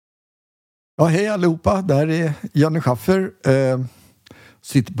Ja, hej allihopa. Där är Janne Schaffer.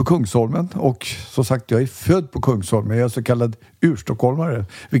 Sitter på Kungsholmen och som sagt, jag är född på Kungsholmen. Jag är så kallad urstockholmare,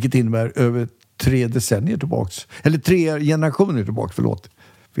 vilket innebär över 3 decennier tillbaks. Eller 3 generationer tillbaks, förlåt.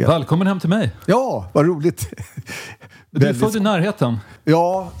 Välkommen hem till mig. Ja, vad roligt. Du är född i närheten.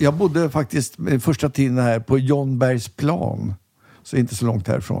 Ja, jag bodde faktiskt första tiden här på Johnbergsplan. Så inte så långt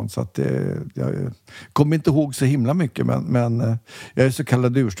härifrån. Så att, jag kommer inte ihåg så himla mycket. Men jag är så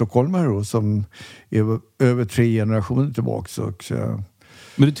kallad urstockholmare då, som är över 3 generationer tillbaks.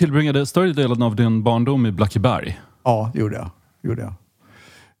 Men du tillbringade större delen av din barndom i Blackeberg? Ja, det gjorde jag.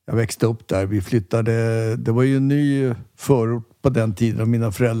 Jag växte upp där. Vi flyttade. Det var ju en ny förort på den tiden. Och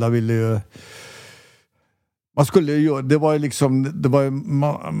mina föräldrar ville ju... Man skulle ju... Det var ju liksom...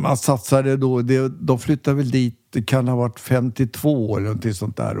 Man satsade då... De flyttade väl dit. Det kan ha varit 52 eller någonting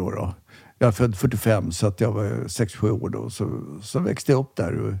sånt där då. Jag är född 45 så att jag var 6-7 år då. Så växte jag upp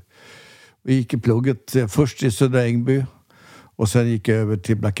där. Och gick i plugget. Först i Södra Ängby. Och sen gick jag över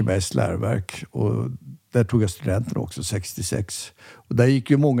till Blackebergs läroverk. Och där tog jag studenten också, 66. Och där gick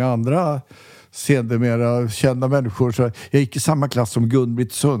ju många andra sedermera kända människor. Så jag gick i samma klass som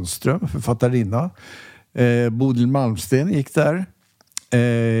Gun-Britt Sundström, författarinna. Bodil Malmsten gick där.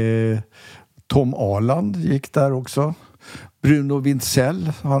 Tom Arland gick där också. Bruno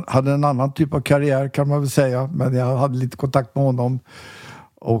Wintzell hade en annan typ av karriär kan man väl säga. Men jag hade lite kontakt med honom.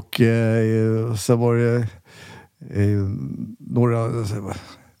 Och så var det...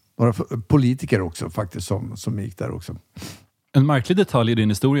 några politiker också faktiskt som gick där också. En märklig detalj i din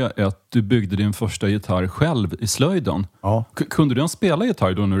historia är att du byggde din första gitarr själv i slöjden. Ja. Kunde du ens spela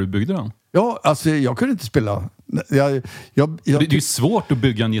gitarr då när du byggde den? Ja, alltså jag kunde inte spela. Det är ju svårt att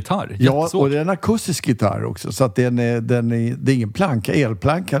bygga en gitarr. Ja, och det är en akustisk gitarr också. Så att det är ingen planka,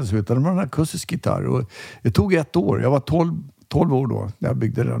 elplanka eller så, utan det var en akustisk gitarr. Och det tog 1 år. Jag var 12 år då när jag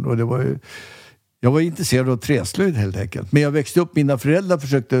byggde den. Och det var ju... Jag var intresserad av träslöjd helt enkelt. Men jag växte upp, mina föräldrar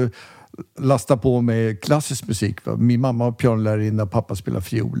försökte lasta på med klassisk musik. Min mamma var pianolärarinna, pappa spelade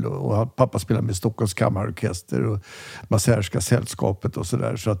fiol och pappa spelade med Stockholms kammarorkester och Masserska sällskapet och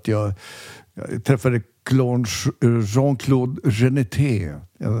sådär. Så att jag träffade Jean-Claude Geneté,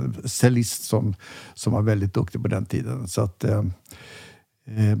 en cellist som var väldigt duktig på den tiden. Så att,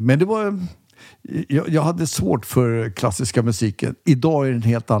 men det var... Jag hade svårt för klassiska musiken. Idag är det en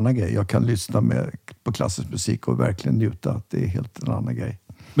helt annan grej. Jag kan lyssna på klassisk musik och verkligen njuta. Det är helt en annan grej.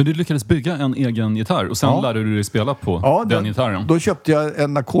 Men du lyckades bygga en egen gitarr och sen lärde du dig spela på den gitarren. Då köpte jag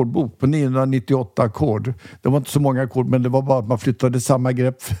en ackordbok på 998 ackord. Det var inte så många ackord, men det var bara att man flyttade samma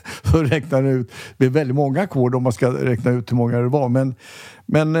grepp för att räkna ut. Det är väldigt många ackord om man ska räkna ut hur många det var.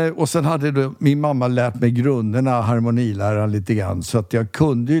 Men och sen hade då min mamma lärt mig grunderna, harmoniläraren lite grann. Så att jag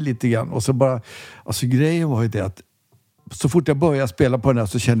kunde ju lite grann. Och så bara, alltså grejen var ju det att så fort jag började spela på den här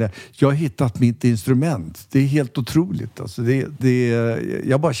så kände jag har hittat mitt instrument. Det är helt otroligt. Alltså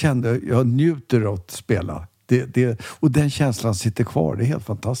jag bara kände, jag njuter av att spela. Och den känslan sitter kvar. Det är helt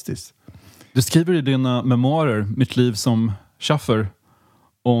fantastiskt. Du skriver i dina memoarer, Mitt liv som Schaffer,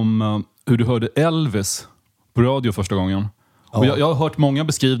 om hur du hörde Elvis på radio första gången. Ja. Och jag har hört många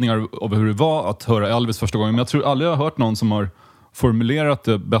beskrivningar av hur det var att höra Elvis första gången. Men jag tror aldrig jag har hört någon som har formulerat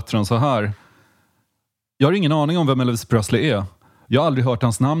det bättre än så här. Jag har ingen aning om vem Elvis Presley är. Jag har aldrig hört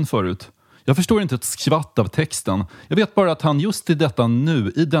hans namn förut. Jag förstår inte ett skvatt av texten. Jag vet bara att han just i detta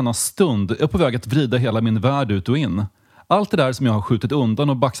nu, i denna stund, är på väg att vrida hela min värld ut och in. Allt det där som jag har skjutit undan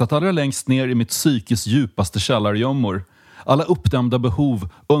och baxat allra längst ner i mitt psykes djupaste källargömmor. Alla uppdämda behov,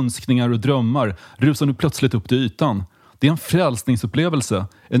 önskningar och drömmar rusar nu plötsligt upp till ytan. Det är en frälsningsupplevelse,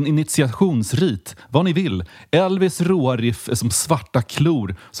 en initiationsrit, vad ni vill. Elvis råa riff är som svarta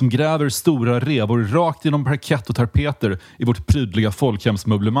klor som gräver stora revor rakt genom parkett och tapeter i vårt prydliga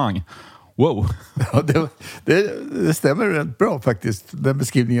folkhemsmöblemang. Wow! Ja, det stämmer rätt bra faktiskt, den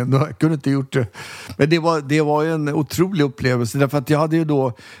beskrivningen. Jag kunde inte gjort det. Men det var en otrolig upplevelse, därför att jag hade ju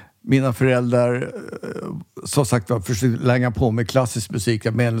då mina föräldrar som sagt var försökte länga på med klassisk musik,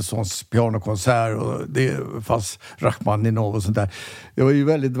 Mendelssohns pianokonsert och det fanns Rachmaninov och sånt där. Det var ju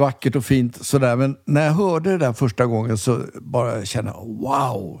väldigt vackert och fint sådär, men när jag hörde det där första gången så bara kände jag,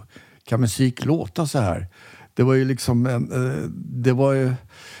 wow, kan musik låta så här? Det var ju liksom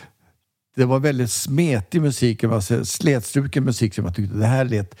det var väldigt smetig musik, slätstruken musik som jag tyckte det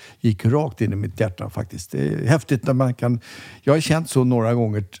här gick rakt in i mitt hjärta faktiskt. Det är häftigt när man kan... Jag har känt så några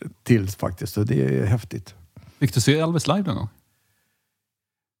gånger till faktiskt och det är häftigt. Fick du se Elvis live någon gång?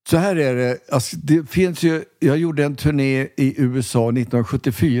 Så här är det. Alltså, det finns ju... Jag gjorde en turné i USA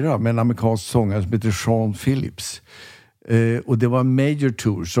 1974 med en amerikansk sångare som heter Sean Phillips. Och det var en major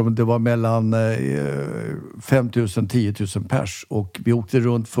tour som det var mellan 5 000 10 000 pers. Och vi åkte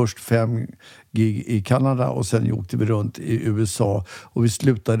runt först 5 gig i Kanada och sen åkte vi runt i USA. Och vi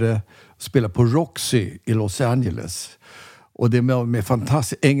slutade spela på Roxy i Los Angeles. Och det med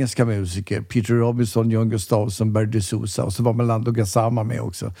fantastiska engelska musiker. Peter Robinson, John Gustafsson, Barry D'Souza. Och så var Melando Gassama med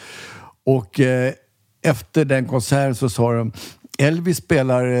också. Och efter den konserten så sa de: Elvis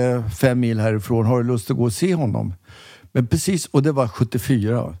spelar 5 mil härifrån. Har du lust att gå och se honom? Men precis, och det var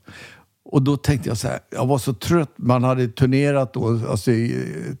 74. Och då tänkte jag så här, jag var så trött. Man hade turnerat då, alltså i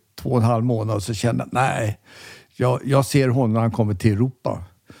 2,5 månader, och så kände jag, nej, jag ser honom när han kommer till Europa.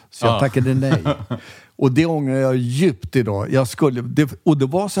 Så jag tackade nej. Och det ångrar jag djupt idag. Och det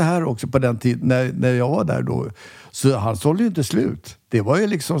var så här också på den tiden när jag var där då. Så han sålde ju inte slut. Det var ju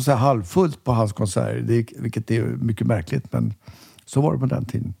liksom så här halvfullt på hans konserter. Vilket är mycket märkligt, men så var det på den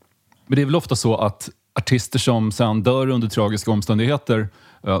tiden. Men det är väl ofta så att artister som sen dör under tragiska omständigheter,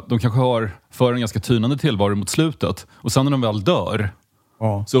 de kanske har för en ganska tynande tillvaro mot slutet. Och sen när de väl dör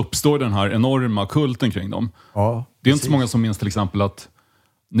så uppstår den här enorma kulten kring dem. Ja, det är inte så många som minns till exempel att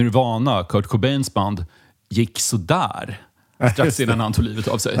Nirvana, Kurt Cobains band, gick så där strax innan han tog livet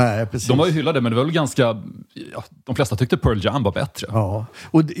av sig. Nej, de var ju hyllade, men det var väl ganska... de flesta tyckte Pearl Jam var bättre. Ja,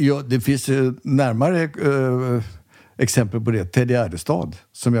 och det finns närmare exempel på det. Teddy Erdestad,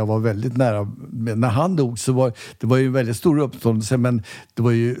 som jag var väldigt nära med. När han dog så var det var ju en väldigt stor uppståndelse, men det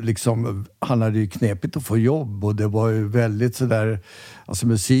var ju liksom, han hade ju knepigt att få jobb, och det var ju väldigt sådär, alltså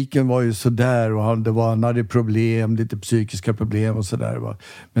musiken var ju sådär, och han hade problem, lite psykiska problem och sådär.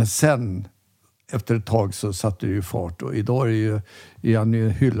 Men sen efter ett tag så satte det ju fart, och idag är han ju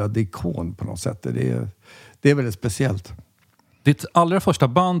en hyllad ikon på något sätt. Det är väldigt speciellt. Ditt allra första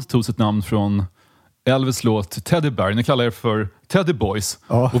band tog sitt namn från Elvis låt Teddy Bear. Ni kallar er för Teddy Boys.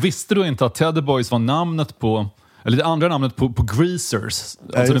 Ja. Och visste du inte att Teddy Boys var namnet på, eller det andra namnet på Greasers?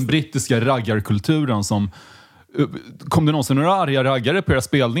 Alltså den brittiska raggarkulturen som... Kom det någonsin några arga raggare på era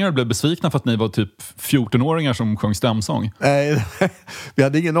spelningar och blev besvikna för att ni var typ 14-åringar som sjöng stämsång? Nej, vi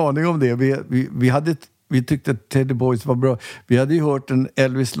hade ingen aning om det. Vi tyckte att Teddy Boys var bra. Vi hade ju hört en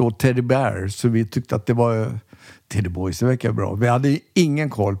Elvis-låt, Teddy Bear, så vi tyckte att det var... Teddy Boys, det verkar bra. Vi hade ingen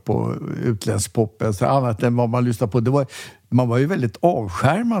koll på utländsk pop, alltså annat än vad man lyssnade på. Man var ju väldigt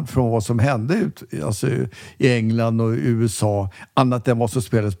avskärmad från vad som hände alltså i England och USA, annat än vad som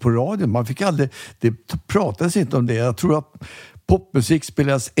spelades på radio. Man fick aldrig, det pratades inte om det. Jag tror att popmusik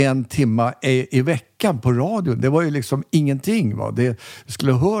spelas 1 timme i veckan på radio. Det var ju liksom ingenting. Va? Du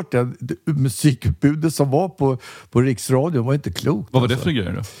skulle ha hört det musikutbudet som var på Riksradion var inte klokt. Vad var det för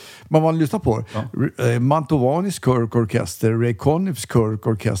grejer då? Man lyssnade på Mantovanis körkorkester, Ray Conniffs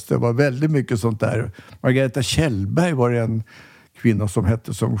körkorkester, var väldigt mycket sånt där. Margareta Kjellberg var en kvinna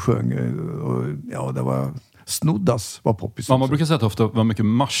som sjöng, och det var Snoddas var poppis. Man brukar säga att det ofta var mycket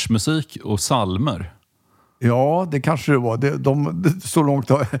marschmusik och salmer. Ja, det kanske det var. Så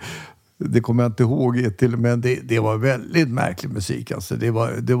långt det kommer jag inte ihåg till, men det var väldigt märklig musik. Alltså.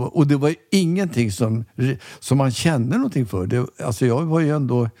 Det var ingenting som man kände någonting för. Alltså jag var ju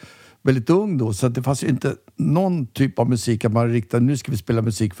ändå väldigt ung då, så att det fanns inte någon typ av musik att man riktade, nu ska vi spela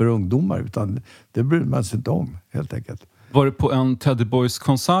musik för ungdomar, utan det brydde man sig inte om, helt enkelt. Var det på en Teddy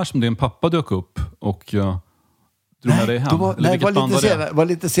Boys-konsert som din pappa dök upp och drog med dig hem? Det var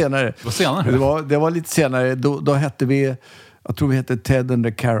lite senare. Det var senare? Det var lite senare. Då hette vi, jag tror vi hette Ted and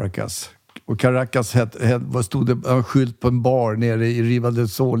the Caracas. Och Caracas stod det en skylt på en bar nere i Riva del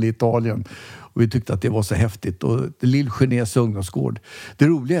Sole i Italien. Och vi tyckte att det var så häftigt. Och Lillgenäs ungdomsgård. Det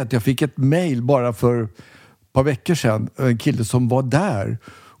roliga är att jag fick ett mejl bara för ett par veckor sedan. En kille som var där.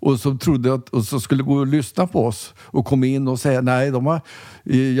 Och som trodde och så skulle gå och lyssna på oss. Och kom in och säga, nej,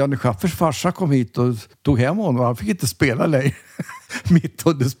 Janne Schaffers farsa kom hit och tog hem honom. Han fick inte spela längre. Mitt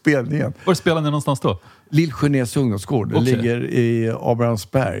under spelningen. Var spelade ni någonstans då? Lillgenäs ungdomsgård. Det ligger i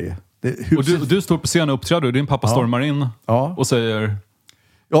Abrahamsberg. Och du står på scenen och uppträder och din pappa stormar in och säger...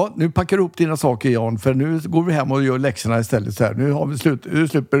 Ja, nu packar du upp dina saker, Jan, för nu går vi hem och gör läxorna istället. Så här. Nu har vi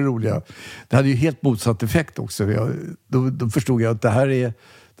slut på det roliga. Det hade ju helt motsatt effekt också. Då förstod jag att det här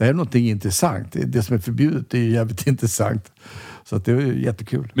är någonting intressant. Det som är förbjudet är ju jävligt intressant. Så att det var ju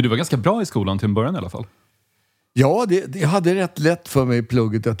jättekul. Men du var ganska bra i skolan till en början i alla fall? Ja, det hade rätt lätt för mig i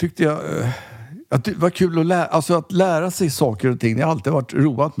plugget. Jag tyckte att det var kul att lära sig saker och ting. Det har alltid varit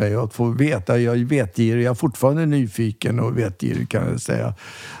roat mig att få veta. Jag är vetgirig. Jag är fortfarande nyfiken och vetgirig, kan jag säga.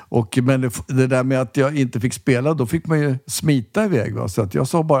 Men det där med att jag inte fick spela, då fick man ju smita iväg. Va? Så att jag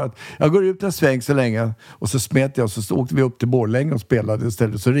sa bara att jag går ut en sväng så länge, och så smet jag, och så åkte vi upp till Borlänge och spelade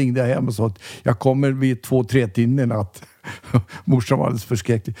istället. Så ringde jag hem och sa att jag kommer vid 2-3 tiden i natt. Morsan var alldeles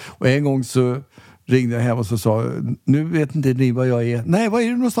förskräcklig. Och en gång så ringde jag hem och så sa, nu vet inte ni vad jag är. Nej, vad är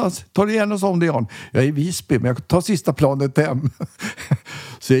du någonstans? Ta det gärna som det, Jan. Jag är i Visby, men jag tar sista planet hem.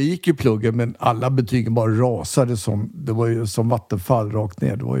 Så jag gick i pluggen, men alla betygen bara rasade det var ju som vattenfall rakt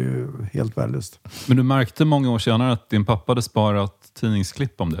ner. Det var ju helt värdelöst. Men du märkte många år senare att din pappa hade sparat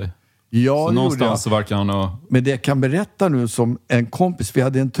tidningsklipp om dig? Ja, så någonstans så verkar han ha... Men det jag kan berätta nu som en kompis, vi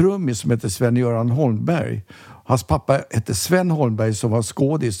hade en trummis som hette Sven-Göran Holmberg. Hans pappa hette Sven Holmberg som var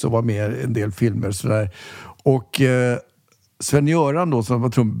skådis och var med i en del filmer. Sådär. Och Sven-Göran då, som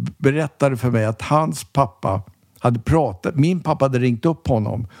var berättade för mig att hans pappa hade pratat, min pappa hade ringt upp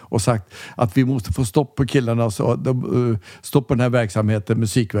honom och sagt att vi måste få stopp på killarna, så stopp på den här verksamheten,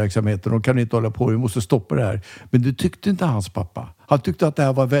 musikverksamheten, de kan inte hålla på, vi måste stoppa det här. Men det tyckte inte hans pappa. Han tyckte att det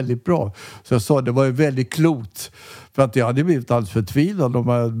här var väldigt bra. Så jag sa, det var ju väldigt klokt. För att jag hade blivit alldeles förtvivlad om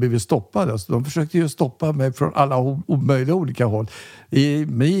jag hade blivit stoppad. Alltså, de försökte ju stoppa mig från alla omöjliga olika håll.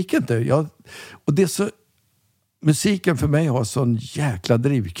 Men det gick inte. Och det är så... Musiken för mig har sån jäkla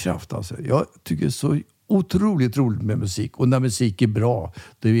drivkraft. Alltså. Jag tycker det är så otroligt roligt med musik. Och när musik är bra,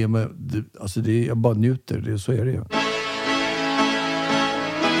 jag bara njuter. Så är det ju.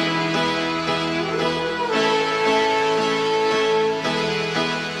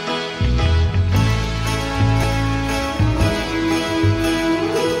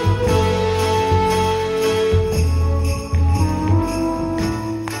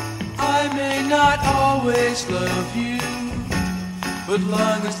 Love you, but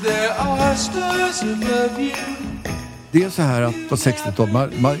long as there are stars above you. Det är så här att på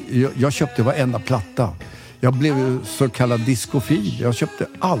 60-talet jag köpte varenda platta. Jag blev ju så kallad discofil. Jag köpte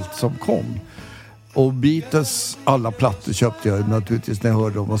allt som kom. Och Beatles alla plattor köpte jag naturligtvis när jag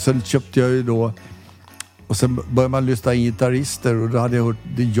hörde dem. Och sen köpte jag ju då, och sen började man lyssna in gitarrister, och då hade jag hört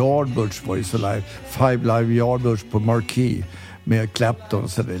The Yardbirds var ju så live. Five Live Yardbirds på Marquee med Clapton,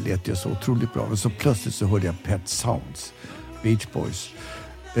 så det lät ju så otroligt bra. Men så plötsligt så hörde jag Pet Sounds, Beach Boys.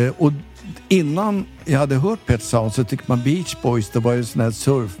 Och innan jag hade hört Pet Sounds så tyckte man Beach Boys, det var ju sån här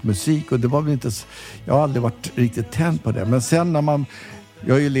surfmusik, och det var väl inte, jag har aldrig varit riktigt tänd på det. Men sen när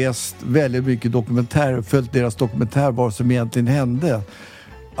jag har ju läst väldigt mycket dokumentärer, följt deras dokumentär vad som egentligen hände,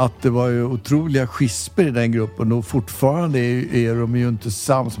 att det var ju otroliga schisper i den gruppen, och fortfarande är de ju inte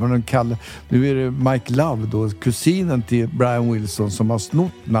sams. Men nu är det Mike Love då, kusinen till Brian Wilson, som har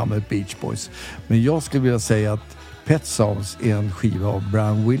snott namnet Beach Boys. Men jag skulle vilja säga att Pet Sounds är en skiva av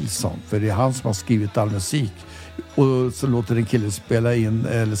Brian Wilson, för det är han som har skrivit all musik, och så låter en kille spela in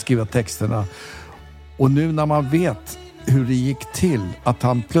eller skriva texterna. Och nu när man vet hur det gick till, att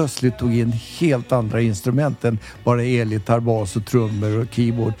han plötsligt tog in helt andra instrument än bara elgitarr, bas och trummor och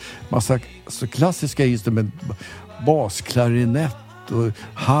keyboard. Massa så klassiska instrument, basklarinett och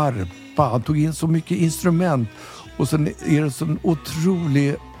harpa. Han tog in så mycket instrument, och sen är det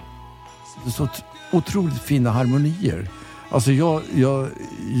så otroligt fina harmonier. Alltså jag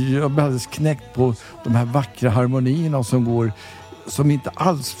blev alldeles knäckt på de här vackra harmonierna som inte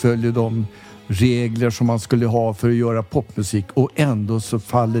alls följer de regler som man skulle ha för att göra popmusik, och ändå så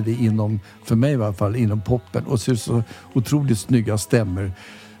faller det inom, för mig i alla fall, inom poppen, och så otroligt snygga stämmer.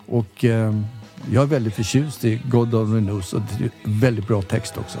 Och jag är väldigt förtjust i God Only Knows, och det är väldigt bra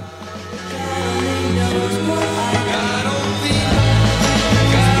text också.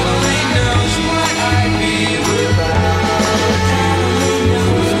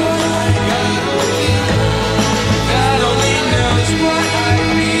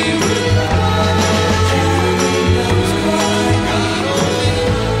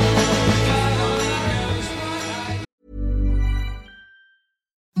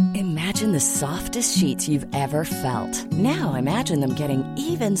 Imagine the softest sheets you've ever felt. Now imagine them getting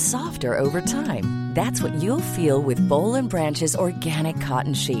even softer over time. That's what you'll feel with Boll & Branch's organic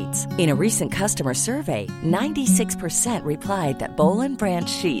cotton sheets. In a recent customer survey, 96% replied that Boll & Branch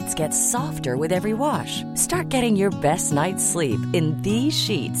sheets get softer with every wash. Start getting your best night's sleep in these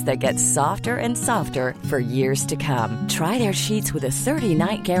sheets that get softer and softer for years to come. Try their sheets with a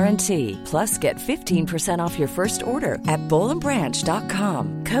 30-night guarantee. Plus, get 15% off your first order at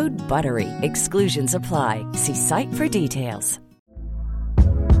bollandbranch.com. Code BUTTERY. Exclusions apply. See site for details.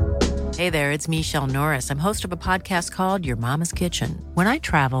 Hey there, it's Michelle Norris. I'm host of a podcast called Your Mama's Kitchen. When I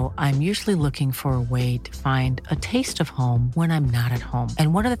travel, I'm usually looking for a way to find a taste of home when I'm not at home.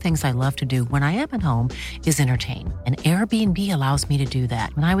 And one of the things I love to do when I am at home is entertain. And Airbnb allows me to do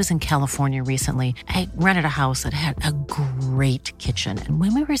that. When I was in California recently, I rented a house that had a great kitchen. And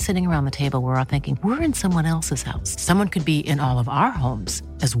when we were sitting around the table, we were all thinking, we're in someone else's house. Someone could be in all of our homes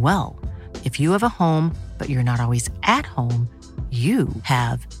as well. If you have a home, but you're not always at home, you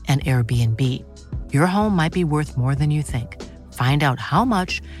have an Airbnb. Your home might be worth more than you think. Find out how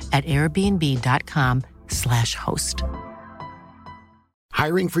much at airbnb.com/host.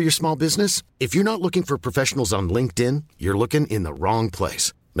 Hiring for your small business? If you're not looking for professionals on LinkedIn, you're looking in the wrong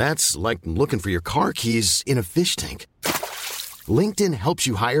place. That's like looking for your car keys in a fish tank. LinkedIn helps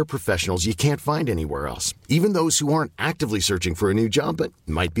you hire professionals you can't find anywhere else, even those who aren't actively searching for a new job but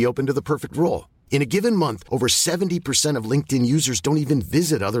might be open to the perfect role. In a given month, over 70% of LinkedIn users don't even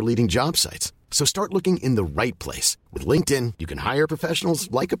visit other leading job sites. So start looking in the right place. With LinkedIn, you can hire professionals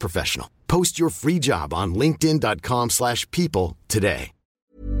like a professional. Post your free job on linkedin.com/people today.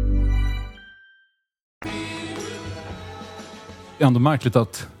 Det är ändå märkligt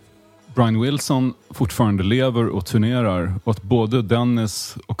att Brian Wilson fortfarande lever och turnerar och att både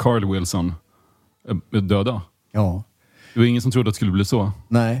Dennis och Carl Wilson är döda. Ja. Det var ingen som trodde att det skulle bli så.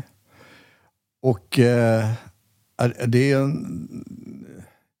 Nej. Och det är en...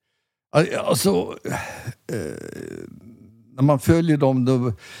 Alltså... när man följer dem,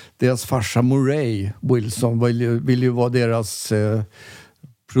 då, deras farsa Murray Wilson vill ju vara deras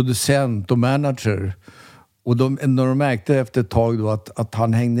producent och manager. Och när de märkte efter ett tag då att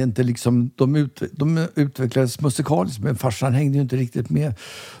han hängde inte liksom... De utvecklades musikaliskt, men farsan hängde ju inte riktigt med.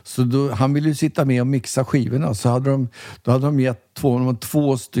 Så då, han ville ju sitta med och mixa skivorna. Så då hade de gett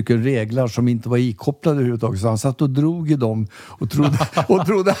två stycken regler som inte var ikopplade överhuvudtaget. Så han satt och drog i dem och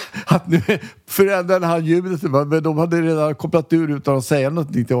trodde att nu förändrade han ljudet. Men de hade redan kopplat ur utan att säga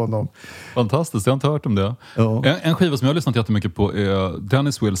något till honom. Fantastiskt, jag har inte hört om det. Ja. En skiva som jag har lyssnat jättemycket på är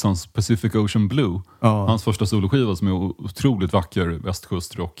Dennis Wilsons Pacific Ocean Blue. Ja. Hans första soloskiva som är otroligt vacker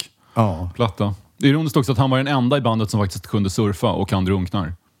västkustrock-platta. Ja. Det är ironiskt också att han var den enda i bandet som faktiskt kunde surfa och han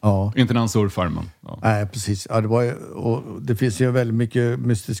drunknar. Ja. Inte när han surfar, men... Ja. Nej, precis. Ja, det finns ju väldigt mycket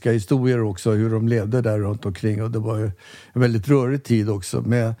mystiska historier också, hur de levde där runt omkring. Och det var ju en väldigt rörig tid också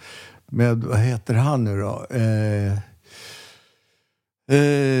med vad heter han nu då?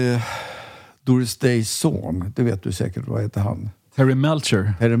 Doris Days son, det vet du säkert, vad heter han? Harry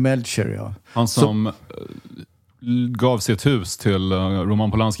Melcher. Harry Melcher, ja. Han som gav sitt hus till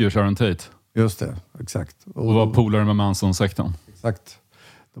Roman Polanski och Sharon Tate. Just det, exakt. Och var polare med Manson-sektorn. Exakt.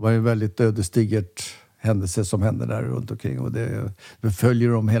 Det var ju en väldigt ödesdigert händelse som hände där runt omkring. Och det följer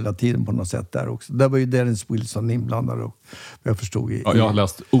dem hela tiden på något sätt där också. Där var ju Dennis Wilson inblandad och jag förstod. Jag har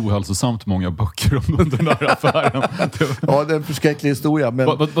läst ohälsosamt många böcker om den där affären. Ja, det är en förskräcklig historia. Men...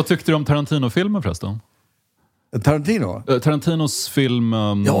 Vad tyckte du om Tarantino-filmen förresten? Tarantinos film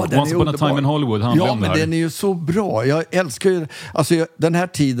Once upon a time in Hollywood. Ja, men den är ju så bra. Jag älskar ju... Alltså, den här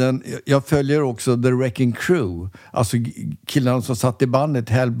tiden, jag följer också The Wrecking Crew. Alltså killarna som satt i bandet,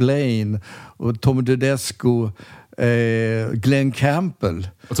 Hal Blaine och Tommy Tedesco, Glenn Campbell.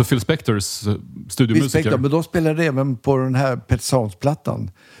 Alltså Phil Spectors studiomusiker. Men de spelade även på den här Pet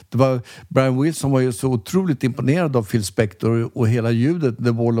Sounds-plattan. Brian Wilson var ju så otroligt imponerad av Phil Spector och hela ljudet,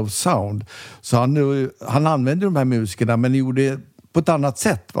 The Wall of Sound. Så han använde de här musikerna, men gjorde det på ett annat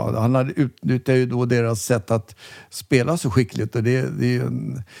sätt. Va? Han hade utnyttjat ju då deras sätt att spela så skickligt och det är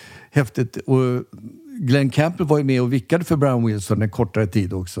häftigt. Och Glenn Campbell var ju med och vickade för Brian Wilson en kortare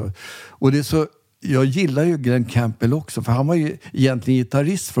tid också. Och det är så... Jag gillar ju Glenn Campbell också, för han var ju egentligen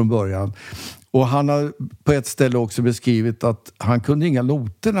gitarrist från början. Och han har på ett ställe också beskrivit att han kunde inga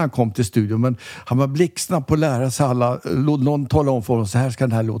noter när han kom till studion, men han var blixtsnabb på att lära sig alla. Någon talade om för honom, så här ska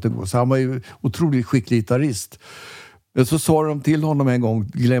den här låten gå. Så han var ju otroligt skicklig gitarrist. Men så sa de till honom en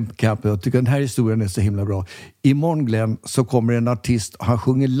gång, Glenn Campbell, jag tycker den här historien är så himla bra. Imorgon, Glenn, så kommer en artist och han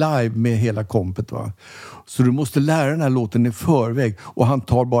sjunger live med hela kompet, va? Så du måste lära den här låten i förväg och han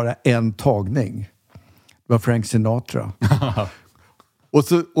tar bara en tagning. Det var Frank Sinatra.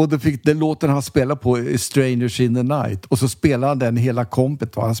 och då fick den låten han spelade på Strangers in the Night. Och så spelade han den hela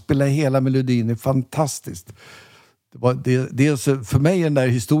kompet, va? Han spelade hela melodin, det är fantastiskt. Det är för mig den där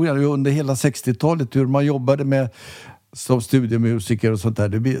historien under hela 60-talet, hur man jobbade med som studiemusiker och sånt där.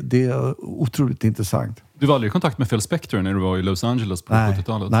 Det är otroligt intressant. Du var aldrig i kontakt med Phil Spector när du var i Los Angeles på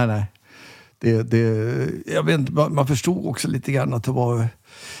 70-talet? Nej. Jag vet inte, man förstod också lite grann att det var...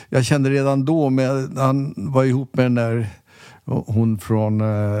 Jag kände redan då, han var ihop med den där... Hon från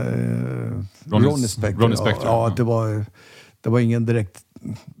Ronnie Spector. Ja, att det var ingen direkt...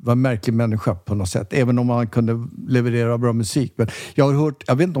 Det var en märklig människa på något sätt. Även om man kunde leverera bra musik. Men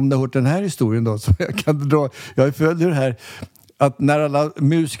jag vet inte om du har hört den här historien då. Så jag kan dra... Jag följer det här... Att när alla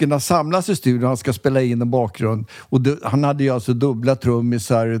musikerna samlas i studion, han ska spela in en bakgrund. Och han hade ju alltså dubbla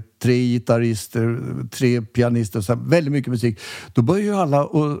trummisar, 3 gitarrister, 3 pianister, så här, väldigt mycket musik. Då började ju alla,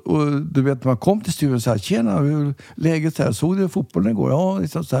 och du vet, man kom till studion så här, tjena, hur är läget så här? Såg du fotbollen igår? Ja,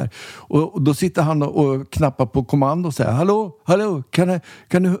 liksom så här. Och då sitter han och knappar på kommando och säger, hallå,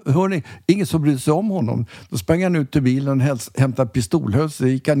 kan du, hör ni? Ingen som bryr sig om honom. Då sprang han ut till bilen och hämtade pistolhöls, så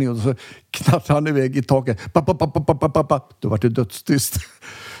gick han ner och så knappade han iväg i taket. Då var det dödstyst.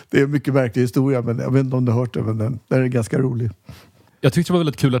 Det är en mycket märklig historia, men jag vet inte om du har hört det, men den är ganska rolig. Jag tyckte det var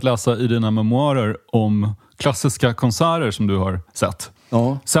väldigt kul att läsa i dina memoarer om klassiska konserter som du har sett.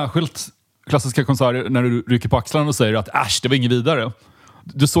 Ja. Särskilt klassiska konserter när du rycker på axlarna och säger att det var inget vidare.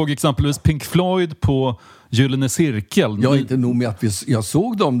 Du såg exempelvis Pink Floyd på Gyllene Cirkel. Jag är inte nog med att jag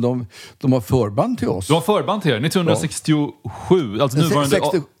såg dem. De har förband till oss. Du har förband till er, 1967. Alltså nuvarande,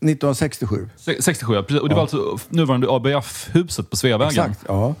 1967. 67, ja. Och det var alltså nuvarande ABF-huset på Sveavägen. Exakt,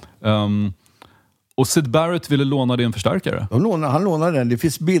 ja. Och Syd Barrett ville låna din förstärkare. Han lånade den. Det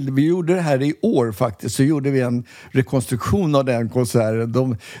finns bilder. Vi gjorde det här i år faktiskt. Så gjorde vi en rekonstruktion av den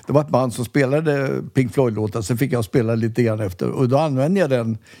konserten. Det var ett band som spelade Pink Floyd-låtar. Sen fick jag spela lite grann efter. Och då använde jag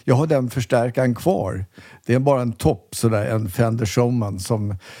den. Jag har den förstärkaren kvar. Det är bara en topp, sådär, en Fender Showman.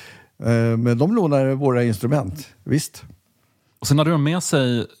 Men de lånade våra instrument, visst. Och sen hade de med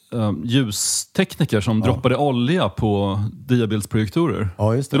sig ljustekniker som droppade olja på diabildsprojektorer.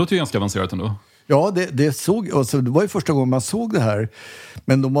 Ja, just det. Det låter ju ganska avancerat ändå. Ja, det var ju första gången man såg det här.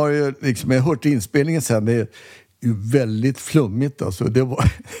 Men de har ju liksom, jag har hört inspelningen sen, det är ju väldigt flummigt alltså. Det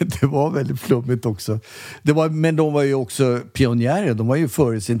var väldigt flummigt också. Men de var ju också pionjärer, de var ju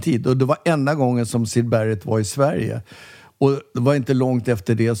före sin tid. Och det var enda gången som Syd Barrett var i Sverige. Och det var inte långt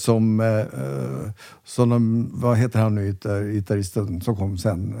efter det som vad heter han nu, gitarristen som kom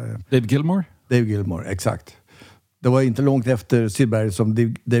sen? Dave Gilmour? Dave Gilmour, exakt. Det var inte långt efter Syd Barrett som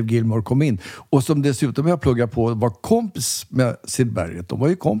Dave Gilmour kom in. Och som dessutom jag pluggade på var kompis med Syd Barrett. De var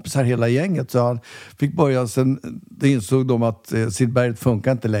ju kompisar hela gänget. Så han fick börja, sen det insåg de att Syd Barrett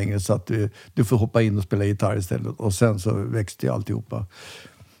funkar inte längre, så att du får hoppa in och spela gitarr istället. Och sen så växte ju alltihopa.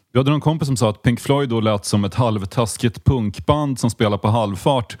 Vi hade någon kompis som sa att Pink Floyd då lät som ett halvtaskigt punkband som spelar på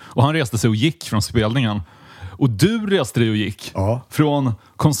halvfart. Och han reste sig och gick från spelningen. Och du reste dig och gick från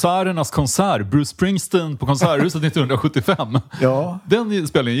konserternas konsert, Bruce Springsteen på Konserthuset 1975. Ja. Den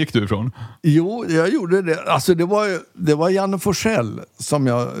spelningen gick du ifrån? Jo, jag gjorde det. Alltså det var Janne Forsell som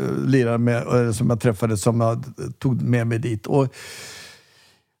jag lirade med, som jag träffade, som jag tog med mig dit. Och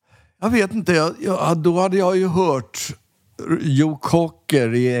jag vet inte, då hade jag ju hört Joe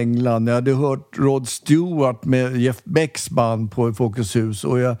Cocker i England. Jag hade hört Rod Stewart med Jeff Becks band på Folkets hus.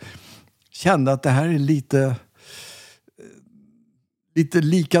 Och jag kände att det här är lite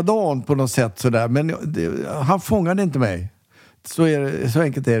likadan på något sätt sådär. Men han fångade inte mig. Så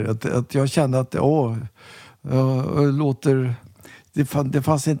enkelt är det. Att jag kände att låter... Det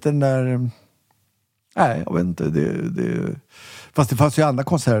fanns inte den där... Nej, jag vet inte. Fast det fanns ju andra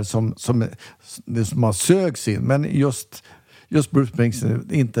konserter som har sögs in. Men just Bruce Springsteen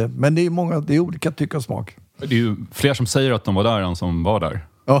inte. Men det är olika tycker och smak. Det är ju fler som säger att de var där än som var där.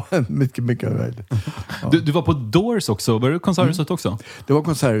 Ja, mycket väl. Ja. Du var på Doors också, var det Konserthuset också? Det var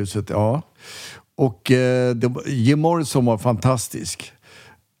Konserthuset, ja. Och Jim Morrison var fantastisk.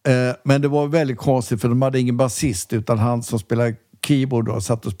 Men det var väldigt konstigt, för de hade ingen basist, utan han som spelade keyboard och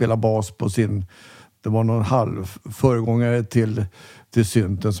satt och spelade bas på sin... Det var någon halv föregångare till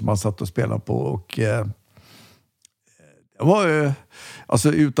synten som han satt och spelade på. Och det var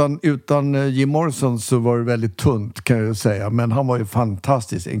alltså utan Jim Morrison så var det väldigt tunt, kan jag säga. Men han var ju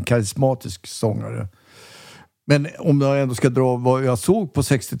fantastisk, en karismatisk sångare. Men om jag ändå ska dra vad jag såg på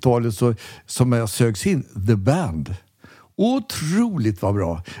 60-talet, så som jag sögs in, The Band. Otroligt var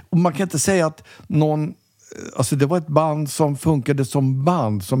bra. Och man kan inte säga att någon... Alltså det var ett band som funkade som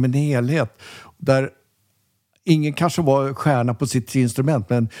band, som en helhet. Där ingen kanske var stjärna på sitt instrument,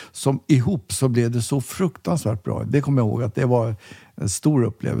 men som ihop så blev det så fruktansvärt bra. Det kommer jag ihåg att det var en stor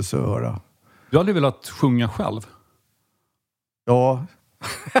upplevelse att höra. Du hade velat sjunga själv? Ja.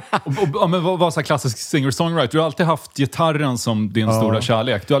 Men vad var så här klassisk singer-songwriter? Du har alltid haft gitarren som din stora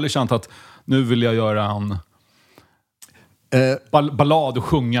kärlek. Du har aldrig känt att nu vill jag göra en... ballad och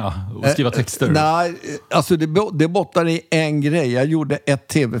sjunga och skriva texter? Nej, alltså det bottnar i en grej. Jag gjorde ett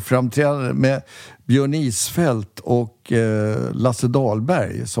tv-framträdande med Björn Isfält och Lasse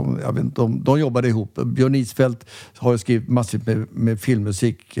Dahlberg. Som, jag vet inte, de jobbade ihop. Björn Isfält har skrivit massivt med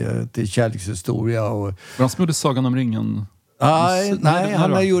filmmusik till kärlekshistoria. Och... Han som gjorde Sagan om ringen? Nej,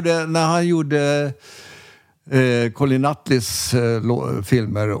 när han gjorde Colin Nutleys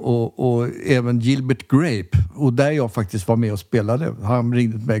filmer och även Gilbert Grape, och där jag faktiskt var med och spelade. Han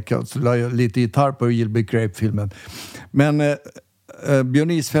ringde mig, så la jag lite gitarr på Gilbert Grape-filmen. Men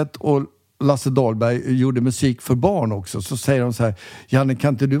Björn Isfält och Lasse Dahlberg gjorde musik för barn också. Så säger de så här: Janne,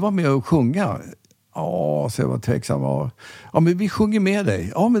 kan inte du vara med och sjunga? Ja, så jag var tveksam. Ja, men vi sjunger med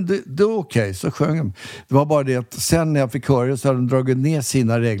dig. Ja, men det är okej. Så sjöng de. Det var bara det att sen när jag fick höra det så hade de dragit ner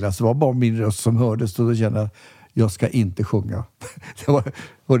sina regler. Så det var bara min röst som hördes. Och då kände jag, jag ska inte sjunga. Det var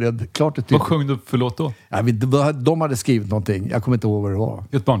klart och tydligt. Vad sjöng du för låt då? Ja, de hade skrivit någonting. Jag kommer inte ihåg vad det var.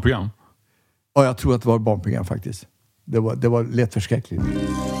 Ett barnprogram? Ja, jag tror att det var ett barnprogram faktiskt. Det var lätt förskräckligt.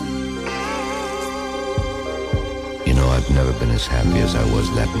 You know, I've never been as happy as I was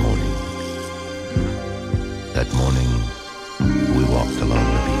that morning. That morning we walked along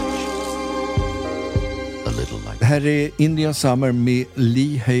the beach. A little like... Det här är Indian Summer med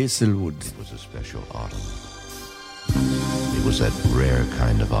Lee Hazelwood. It was a special autumn. It was that rare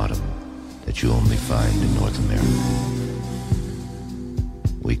kind of autumn that you only find in North America.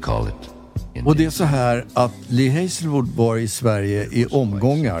 We call it Indian. Och det är så här att Lee Hazelwood var i Sverige i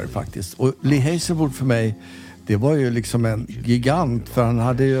omgångar faktiskt. Och Lee Hazelwood för mig, det var ju liksom en gigant, för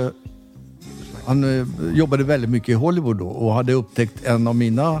han jobbade väldigt mycket i Hollywood då och hade upptäckt en av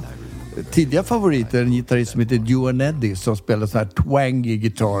mina tidiga favoriter, en gitarrist som heter Duane Eddy som spelade sån här twangy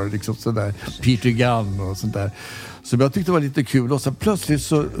gitarr, liksom sådär Peter Gunn och sånt där. Så jag tyckte det var lite kul och så plötsligt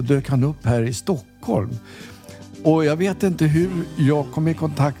så dök han upp här i Stockholm. Och jag vet inte hur jag kom i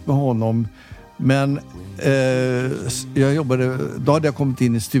kontakt med honom, men då hade jag kommit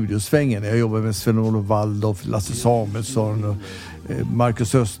in i studiosvängen. Jag jobbade med Sven-Olof Waldorf, Lasse Samuelsson och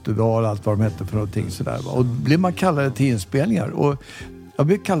Marcus Österdahl, allt vad de hette för någonting sådär. Och blev man kallade till inspelningar. Och jag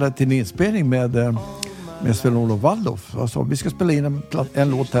blev kallad till en inspelning med Sven-Olof Waldorf. Alltså, vi ska spela in en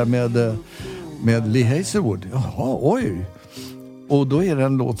låt här med Lee Hazelwood. Jaha, oj! Och då är det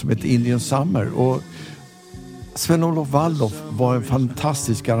en låt som heter Indian Summer. Och Sven-Olof Waldorf var en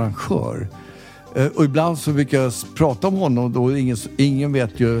fantastisk arrangör. Och ibland så fick jag prata om honom då ingen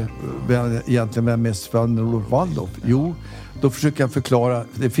vet ju egentligen vem är Sven-Olof Waldorf. Jo, då försöker jag förklara.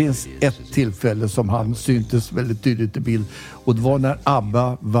 Det finns ett tillfälle som han syntes väldigt tydligt i bild. Och det var när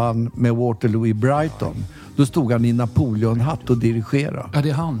ABBA vann med Waterloo i Brighton. Då stod han i Napoleonhatt och dirigerade. Ja, det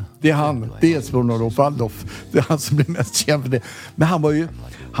är han. Det är han. Det är Sven-Olof Waldorf. Det är han som blir mest känd för det. Men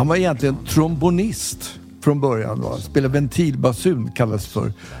han var egentligen trombonist från början. Spelade ventilbasun kallas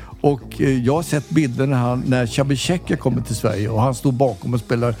för. Och jag har sett bilder när Chubby Checker kommer till Sverige och han stod bakom och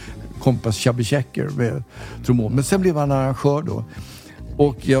spelar kompas Chubby Checker med trombon. Men sen blev han arrangör då.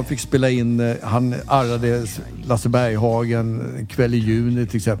 Och jag fick spela in, han arrade Lasse Berghagen en kväll i juni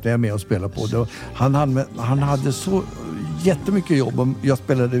till exempel, när jag är med och spelar på det. Han hade så jättemycket jobb och jag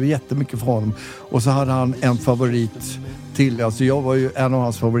spelade jättemycket för honom. Och så hade han en favorit till, alltså jag var ju en av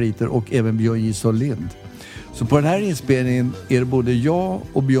hans favoriter och även Björn J. Lind. Så på den här inspelningen är det både jag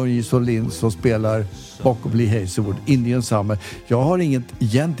och Björn J. Lind som spelar bakom Lee Hazelwood, Indian Summer. Jag har inget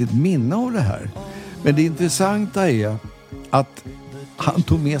egentligt minne av det här. Men det intressanta är att han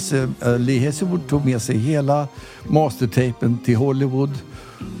tog med sig, Lee Hazelwood tog med sig hela mastertapen till Hollywood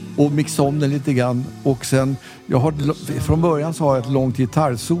och mixade om den lite grann. Och sen, från början så har jag ett långt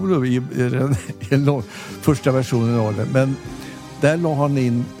gitarrsolo i den första versionen av det. Men där la han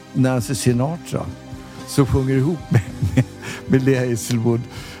in Nancy Sinatra. Så sjunger ihop med Lee Hazelwood.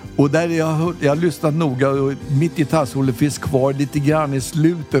 Och där jag har lyssnat noga och mitt gitarrsolo finns kvar lite grann i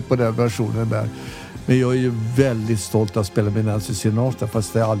slutet på den versionen där. Men jag är ju väldigt stolt att spela med Nancy Sinatra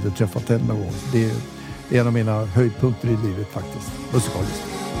fast jag aldrig träffat henne någon gång. Det är en av mina höjdpunkter i livet faktiskt. Musikaliskt.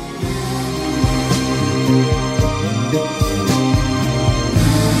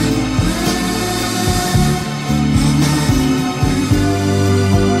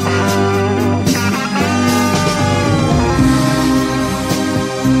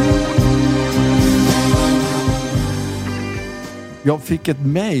 Jag fick ett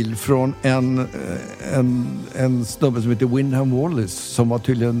mejl från en snubbe som heter Wyndham Wallace som var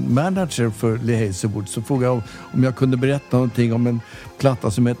tydligen manager för Lee Hazelwood. Så frågade jag om jag kunde berätta någonting om en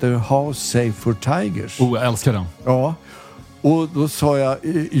platta som heter How Safe for Tigers. Jag älskar den. Ja, och då sa jag,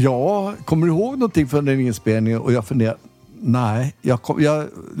 ja, kommer du ihåg någonting från den inspelningen? Och jag funderade, nej, jag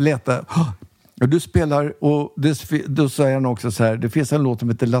letade. Ja, du spelar, och då säger han också så här, det finns en låt som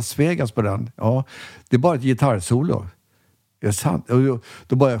heter Las Vegas på den. Ja, det är bara ett gitarrsolo. Det är sant. Och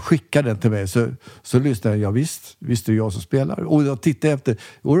då bara jag skicka den till mig så lyssnade jag, visst är det jag som spelar. Och jag tittade efter,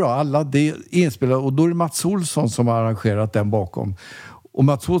 alla det är inspelade och då är det Mats Olsson som har arrangerat den bakom. Och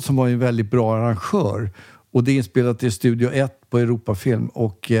Mats Olsson var en väldigt bra arrangör och det är inspelat i Studio 1 på Europafilm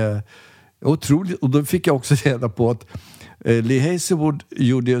och otroligt. Och då fick jag också reda på att Lee Hazelwood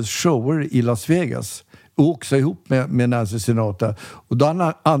gjorde shower i Las Vegas. också ihop med Nancy Sinatra. Och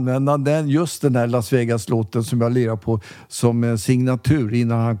då använde han just den här Las Vegas-låten som jag lirar på som signatur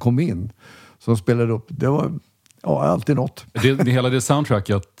innan han kom in. Som spelade upp. Det var alltid något. Det hela det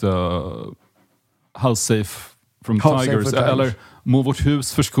soundtracket, House Safe from Tigers, eller Må vårt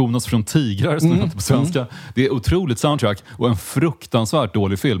hus förskonas från tigrar som det heter på svenska. Det är otroligt soundtrack och en fruktansvärt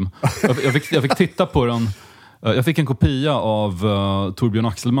dålig film. Jag fick titta på den. Jag fick en kopia av Torbjörn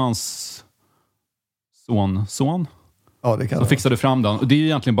Axelmans son. Ja, det kan som fixade fram den. Och det är ju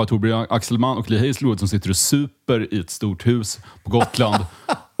egentligen bara Torbjörn Axelman och Lee Hazelwood som sitter och super i ett stort hus på Gotland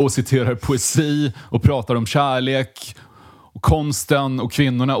och citerar poesi och pratar om kärlek och konsten och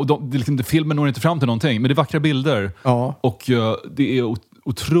kvinnorna. Och filmen når inte fram till någonting, men det är vackra bilder. Ja. Och det är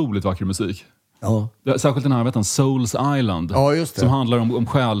otroligt vacker musik. Ja. Särskilt den här Souls Island, som handlar om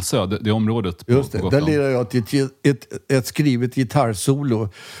Själsö, det området på Gotland. Där lirar jag till ett skrivet gitarrsolo.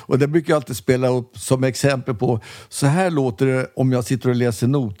 Och det brukar jag alltid spela upp som exempel på, så här låter det om jag sitter och läser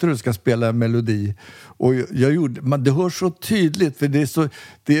noter och ska spela en melodi. Och det hörs så tydligt, för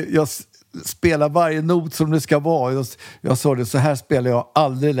jag spelar varje not som det ska vara. Jag sa det, så här spelar jag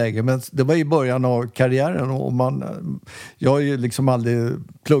aldrig längre. Men det var i början av karriären och jag har ju liksom aldrig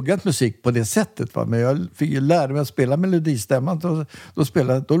pluggat musik på det sättet. Va? Men jag fick ju lära mig att spela melodistämman.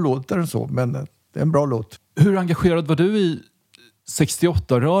 Då låter den så, men det är en bra låt. Hur engagerad var du i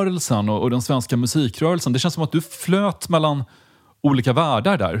 68-rörelsen och den svenska musikrörelsen? Det känns som att du flöt mellan olika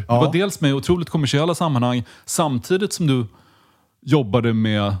världar där. Ja. Du var dels med i otroligt kommersiella sammanhang samtidigt som du jobbade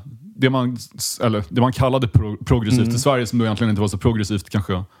med det man kallade progressivt i Sverige, som då egentligen inte var så progressivt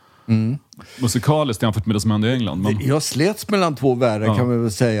kanske musikaliskt jämfört med det som hände i England. Men jag slets mellan två världar kan man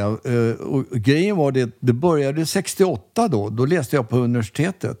väl säga. Och grejen var det började 68 då läste jag på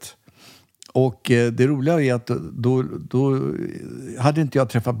universitetet. Och det roliga är att då hade inte jag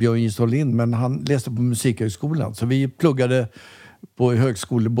träffat Björn J. Lind, men han läste på Musikhögskolan. Så vi pluggade på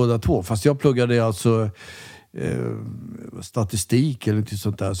högskolor båda två. Fast jag pluggade alltså statistik eller något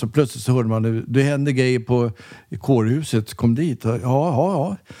sånt där. Så plötsligt så hörde man det hände grejer i kårhuset, kom dit.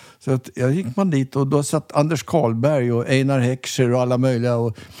 Ja. Så att jag gick man dit och då satt Anders Karlberg och Einar Heckscher och alla möjliga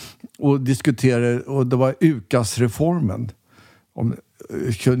och diskuterade, och det var UKAS-reformen.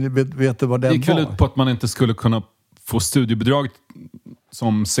 Vet du vad den var? Det gick väl ut på att man inte skulle kunna få studiebidrag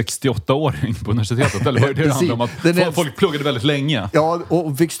som 68-åring på universitetet, eller vad det handlar om? Att folk pluggade väldigt länge. Ja,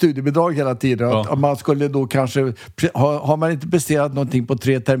 och fick studiebidrag hela tiden. Ja. Att man skulle då kanske, har man inte presterat någonting på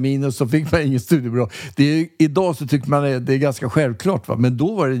 3 terminer så fick man ingen studiebidrag. Idag så tycker man det är ganska självklart, va? Men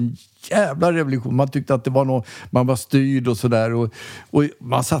då var det en jävla revolution. Man tyckte att det var man var styrd och sådär, och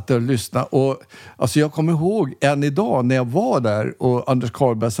man satt där och lyssnade. Och alltså jag kommer ihåg än idag när jag var där och Anders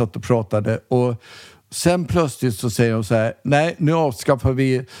Karlberg satt och pratade, och sen plötsligt så säger de så här: nej, nu avskaffar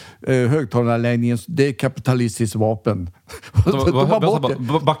vi högtalaranläggningen, det är kapitalistiskt vapen.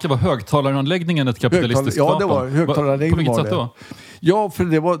 Backa, var högtalaranläggningen ett kapitalistiskt vapen? Ja, det var högtalaranläggningen. På vilket sätt då? Ja, för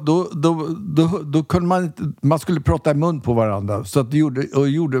det var då kunde man inte, man skulle prata i mun på varandra, så att det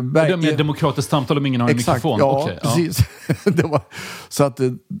gjorde det med demokratiskt samtal om ingen har en mikrofon. Ja, okay, precis. Ja. Det var så att,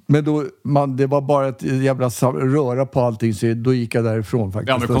 men då det var bara ett jävla röra på allting, så då gick jag därifrån faktiskt.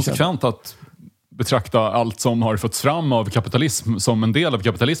 Ja, men konsekvent att betrakta allt som har fötts fram av kapitalism som en del av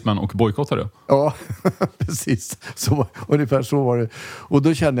kapitalismen och bojkotta det. Ja, precis. Så, ungefär så var det. Och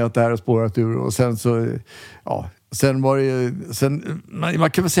då kände jag att det här har spårat ur. Och sen så, sen var det,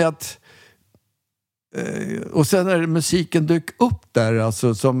 man kan väl säga att och sen när musiken dök upp där,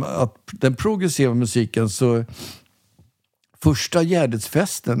 alltså som att den progressiva musiken, så första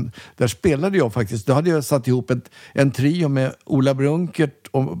Gärdsfesten, där spelade jag faktiskt. Då hade jag satt ihop en trio med Ola Brunkert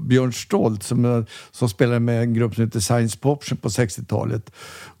och Björn Stolt som spelade med en grupp som heter Science Poption på 60-talet.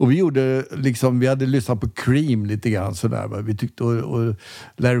 Och vi gjorde vi hade lyssnat på Cream lite grann sådär. Va? Vi tyckte och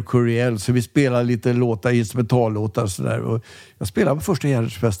Larry Coryell, så vi spelade lite instrumentallåtar sådär. Och jag spelade på första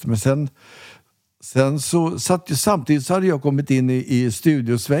Gärdsfesten, men sen så samtidigt så hade jag kommit in i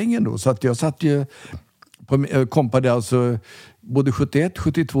studiosvängen då, så att jag satt ju kompade alltså både 71,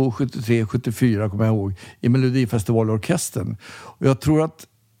 72, 73, 74 kommer jag ihåg i Melodifestivalorkestern. Och jag tror att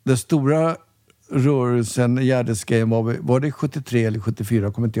den stora rörelsen i Gärdesgrejen var det 73 eller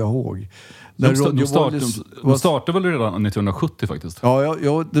 74, kommer inte jag ihåg. De startade väl redan 1970 faktiskt. Ja,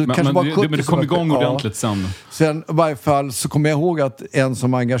 det kanske var 70. Men det kom igång ordentligt sen. Sen i varje fall så kommer jag ihåg att en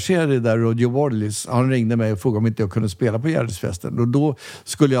som engagerade där, Roger Waters, han ringde mig och frågade om inte jag kunde spela på Gärdesfesten. Och då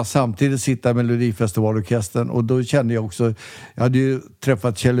skulle jag samtidigt sitta i Melodifestivalorkestern, och då kände jag också, jag hade ju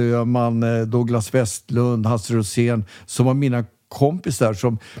träffat Kjell Öhman, Douglas Westlund, Hasse Rosén, som var mina kompisar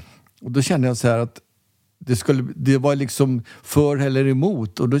och då kände jag så här att det var liksom för eller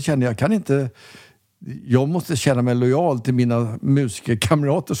emot, och då kände jag kan inte jag måste känna mig lojal till mina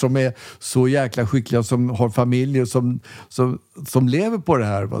musikerkamrater som är så jäkla skickliga, som har familjer, som lever på det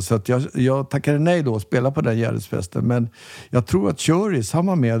här. Va? Så att jag tackade nej då att spela på den Gärdesfesten. Men jag tror att Köris, han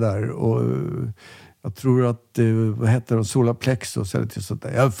var med där. Och jag tror att, vad heter det, Solar Plexus eller till sånt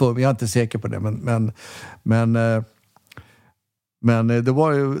där. Jag är inte säker på det, men det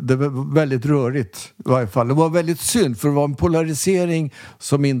var väldigt rörigt i varje fall. Det var väldigt synd, för det var en polarisering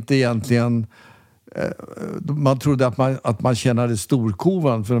som inte egentligen... Man trodde att man tjänade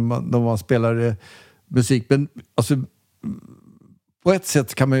storkovan när man spelade musik. Men alltså, på ett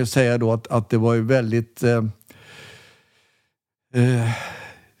sätt kan man ju säga då att det var ju väldigt...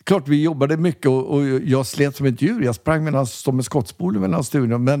 klart vi jobbade mycket och jag slet som ett djur. Jag sprang som en skottspole mellan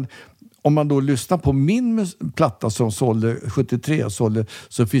studiorna. Men om man då lyssnar på min platta som sålde 73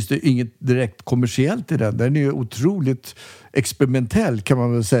 så finns det inget direkt kommersiellt i den. Den är ju otroligt experimentell, kan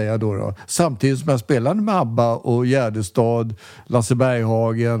man väl säga då. Samtidigt som jag spelade med ABBA och Gärdestad, Lasse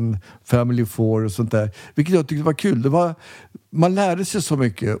Berghagen, Family Four och sånt där. Vilket jag tyckte var kul. Man lärde sig så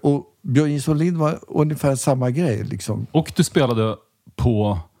mycket, och Björn Jonsson Lind var ungefär samma grej liksom. Och du spelade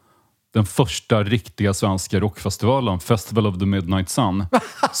på den första riktiga svenska rockfestivalen, Festival of the Midnight Sun.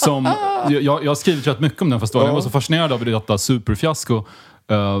 Som, jag har skrivit rätt mycket om den festivalen. Jag var så fascinerad av detta superfiasko.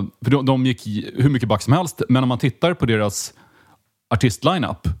 För de gick hur mycket back som helst. Men om man tittar på deras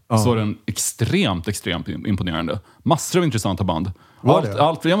artist-lineup så är den extremt imponerande. Massor av intressanta band.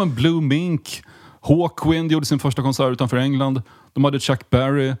 Men Blue Mink, Hawkwind gjorde sin första konsert utanför England. De hade Chuck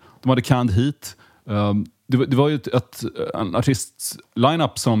Berry, de hade Canned Heat. Det var ju en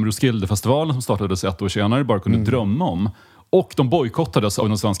artist-lineup som Roskildefestivalen, som startades 1 år senare, bara kunde drömma om. Och de bojkottades av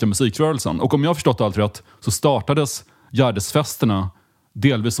den svenska musikrörelsen. Och om jag har förstått allt rätt så startades Gärdesfesterna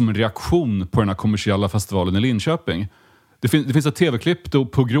delvis som en reaktion på den här kommersiella festivalen i Linköping. Det finns ett tv-klipp då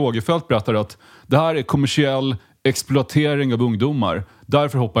Pugh Rogefeldt berättar att det här är kommersiell exploatering av ungdomar.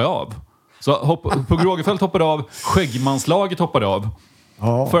 Därför hoppar jag av. Så Pugh Rogefeldt hoppade av, Skäggmanslaget hoppade av.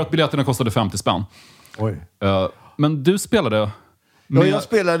 För att biljetterna kostade 50 spänn. Oj. Men du spelade... Ja, jag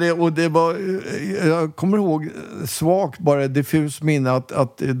spelade, och det var... Jag kommer ihåg svagt, bara diffus minne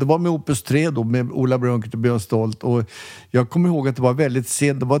att det var med Opus 3 då, med Ola Brunkert och Björn Stolt. Och jag kommer ihåg att det var väldigt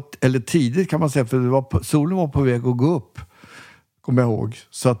sent, eller tidigt kan man säga, för solen var på väg att gå upp. Kommer jag ihåg.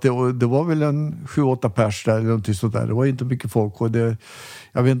 Så att det var väl en 7-8 pers där, eller någonting sånt där. Det var inte mycket folk, och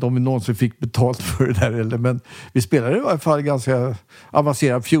jag vet inte om vi någonsin fick betalt för det där, men vi spelade i alla fall ganska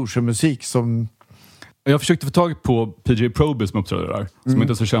avancerad fusionmusik som... Jag försökte få tag på PJ Proby som uppträdde där. Som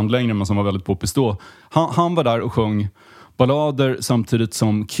inte är så känd längre, men som var väldigt poppis då. Han var där och sjöng ballader samtidigt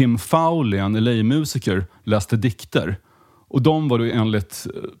som Kim Fowley, en LA-musiker, läste dikter. Och de var då enligt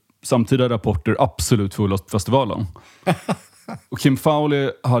samtida rapporter absolut fullast festivalen. Och Kim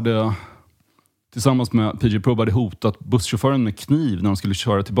Fowley hade tillsammans med PJ Proby hade hotat busschauffören med kniv när de skulle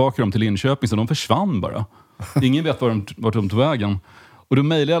köra tillbaka dem till Linköping, så de försvann bara. Ingen vet vart de tog vägen. Och då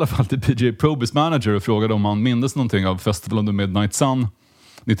mejlade jag i alla fall till PJ Probys manager och frågade om han mindes någonting av Festival of the Midnight Sun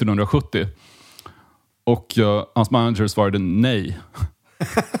 1970. Och hans manager svarade nej.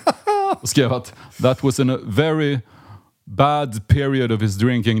 Och skrev att that was in a very bad period of his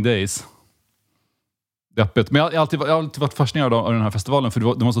drinking days. Deppigt. Men jag har alltid varit fascinerad av den här festivalen, för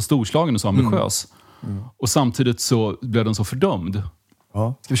den var så storslagen och så ambitiös. Och samtidigt så blev den så fördömd.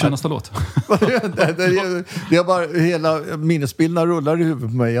 Ja. Ska vi köra nästa låt? det är bara, hela minnesbilderna rullar i huvudet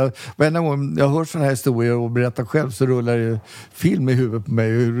på mig. Varje gång jag hör sådana här historier och berättar själv, så rullar det film i huvudet på mig,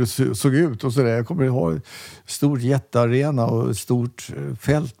 hur det såg ut och sådär. Jag kommer att ha en stor jättearena och ett stort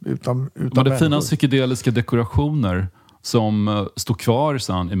fält utan det var fina psykedeliska dekorationer som stod kvar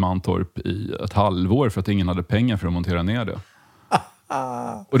sen i Mantorp i ett halvår för att ingen hade pengar för att montera ner det.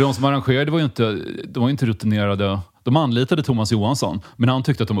 Och de som arrangerade var inte rutinerade. De anlitade Thomas Johansson, men han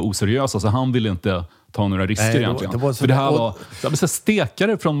tyckte att de var oseriösa, så han ville inte ta några risker egentligen. För det här var så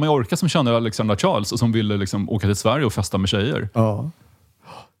stekare från Mallorca som kände Alexandra Charles och som ville liksom åka till Sverige och festa med tjejer. Ja.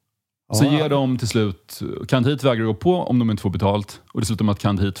 Så ger de till slut, Canned Heat vägrar gå på om de inte får betalt, och det slutar med att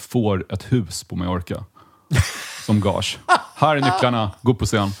Canned Heat får ett hus på Mallorca som gage. Här är nycklarna, gå på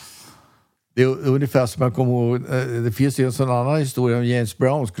scen. Det är ungefär som jag kommer ihåg, det finns ju en sån annan historia om James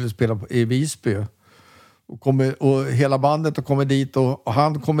Brown skulle spela i Visby. Och hela bandet har kommit dit, och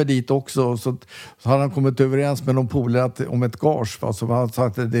han kommer dit också, så har han kommit överens med någon polare om ett gage, så han har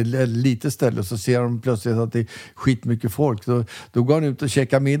sagt att det är lite ställe, så ser de plötsligt att det är skitmycket folk, då går han ut och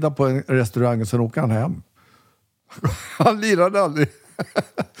käkar middag på en restaurang och sen åker han hem. Han lirade aldrig.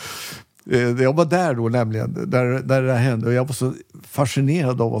 Jag var där då nämligen, där det hände, och jag var så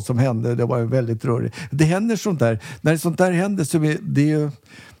fascinerad av vad som hände. Det var väldigt rörigt. Det händer sånt där. När sånt där händer så det är ju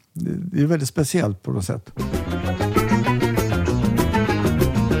Det är väldigt speciellt på något sätt.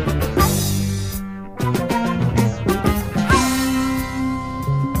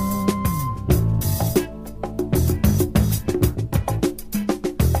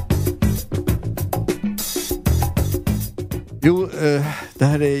 Jo, det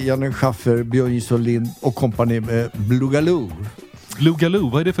här är Janne Schaffer, Björn Jonsson Lind och kompani med Blugaloo. Blugaloo,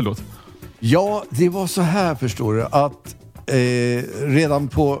 vad är det för låt? Ja, det var så här förstår du, att redan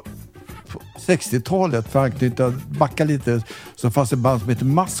på 60-talet, för att anknyta, backa lite, så fanns det ett band som heter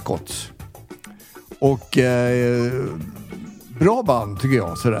Mascots. Och bra band tycker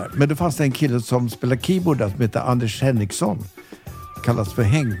jag, sådär. Men det fanns en kille som spelade keyboard där som heter Anders Henriksson. Kallas för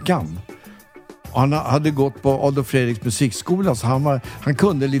Henkan. Han hade gått på Adolf Fredriks musikskola, så han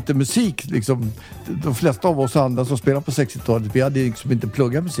kunde lite musik. Liksom. De flesta av oss andra som spelade på 60-talet, vi hade liksom inte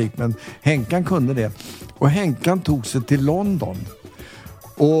pluggat musik, men Henkan kunde det. Och Henkan tog sig till London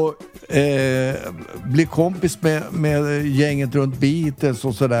och blev kompis med gänget runt Beatles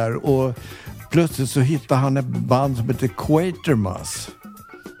och sådär. Och plötsligt så hittade han ett band som heter Quatermass.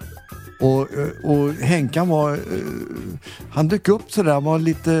 Och Henkan var, han dök upp sådär, han var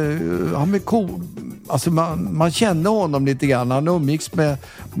lite, han var cool, alltså man kände honom lite grann, han umgicks med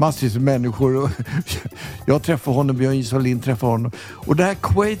massvis av människor och jag träffade honom, Björn Jonsson Lind träffade honom. Och det här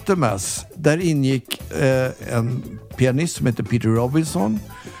Quatermass, där ingick en pianist som heter Peter Robinson,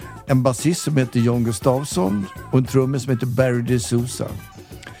 en basist som heter John Gustafsson och en trummis som heter Barry DeSouza.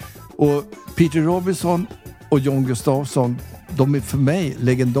 Och Peter Robinson och John Gustafsson, de är för mig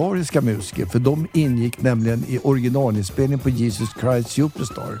legendariska musiker, för de ingick nämligen i originalinspelningen på Jesus Christ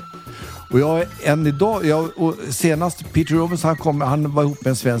Superstar. Och jag än idag, och senast Peter Robinson han var ihop med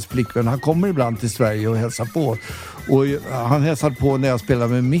en svensk flickvän, han kommer ibland till Sverige och hälsar på. Och han hälsade på när jag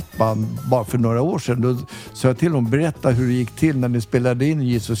spelade med mitt band bara för några år sedan. Då sa jag till honom, berätta hur det gick till när ni spelade in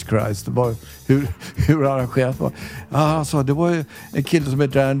Jesus Christ. Det var, hur arrangerat var. Alltså, det var en kille som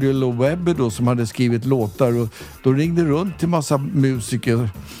heter Andrew Lloyd Webber då, som hade skrivit låtar. Och då ringde runt till massa musiker.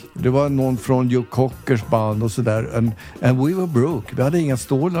 Det var någon från Joe Cockers band och sådär. And we were broke. Vi hade inga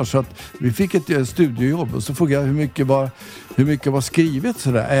stålar, så att vi fick ett studiojobb. Och så frågade jag hur mycket var skrivet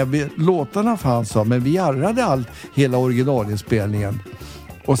sådär. Låtarna fanns, men vi arrade hela originalinspelningen.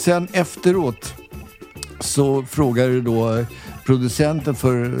 Och sen efteråt så frågade då producenten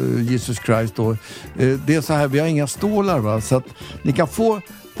för Jesus Christ då, det är så här, vi har inga stålar, va? Så att ni kan få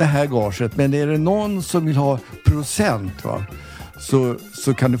det här gaget, men är det någon som vill ha procent, va?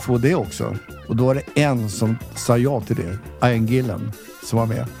 Så kan du få det också. Och då var det en som sa ja till det, Ian Gillan, som var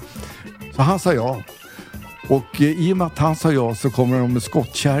med. Så han sa ja. Och i och med att han sa ja så kommer de med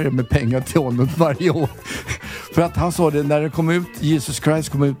skottkärror med pengar till honom varje år. För att han sa det, när det kom ut, Jesus Christ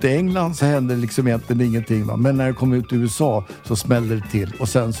kom ut i England, så hände liksom egentligen ingenting, va? Men när det kom ut i USA så smällde det till. Och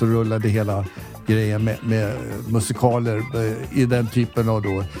sen så rullade hela grejen med musikaler i den typen av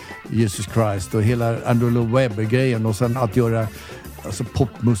då Jesus Christ och hela Andrew Lloyd Webber-grejen. Och sen att göra alltså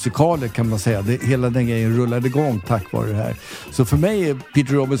popmusikaler, kan man säga. Hela den grejen rullade igång tack vare det här. Så för mig är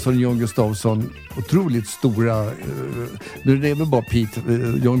Peter Robinson och John Gustafsson otroligt stora. Nu är det väl bara Pete,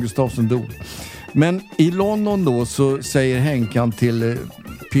 John Gustafsson dog. Men i London då så säger Henkan till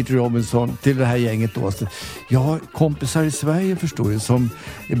Peter Robinson, till det här gänget då, så, jag har kompisar i Sverige, förstår du, som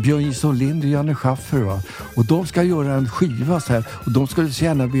Björn Jonsson Lind och Janne Schaffer, va? Och de ska göra en skiva så här, och de skulle så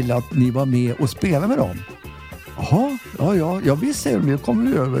gärna vilja att ni var med och spela med dem. Jaha, jag visst, säger de, jag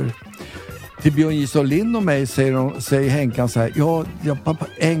kommer över. Till Björn Jonsson Lind och mig säger Henkan så här, pappa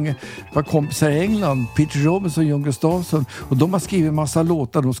kompisar i England, Peter Robinson och John Gustafsson, och de har skrivit en massa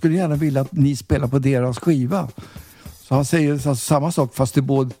låtar, de skulle gärna vilja att ni spelar på deras skiva. Så han säger alltså samma sak, fast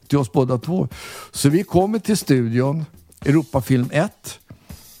till oss båda två. Så vi kommer till studion, Europafilm 1,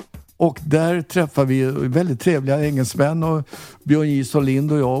 och där träffar vi väldigt trevliga engelsmän, och Björn Jonsson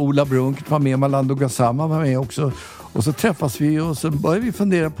Lind och jag, Ola Brunk var med, Malando Gassama var med också. Och så träffas vi och så börjar vi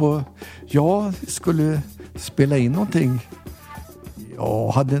fundera på, skulle spela in någonting.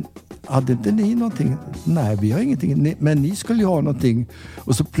 Ja, hade inte ni någonting? Nej, vi har ingenting. Men ni skulle ju ha någonting.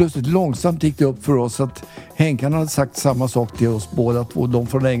 Och så plötsligt långsamt gick det upp för oss att Henkan hade sagt samma sak till oss båda två. De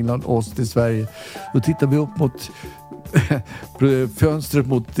från England, oss till Sverige. Då tittar vi upp mot fönstret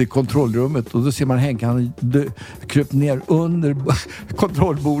mot kontrollrummet, och då ser man Henkan kröp ner under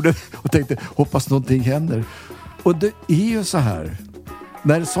kontrollbordet och tänkte, hoppas någonting händer. Och det är ju så här,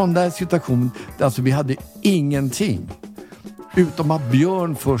 när en sån där situation, alltså vi hade ingenting. Utom att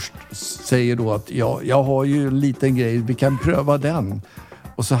Björn först säger då att jag har ju en liten grej, vi kan pröva den.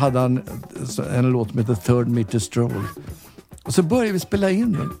 Och så hade han en låt som heter Third Meter Stroll. Och så började vi spela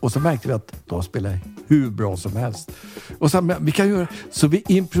in den. Och så märkte vi att de spelar hur bra som helst. Och så vi kan göra... Så vi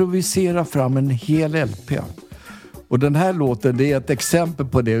improviserar fram en hel LP. Och den här låten, det är ett exempel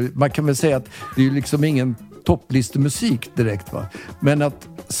på det. Man kan väl säga att det är ju liksom ingen topplistemusik direkt, va. Men att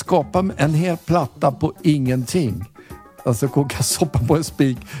skapa en hel platta på ingenting. Alltså koka soppa på en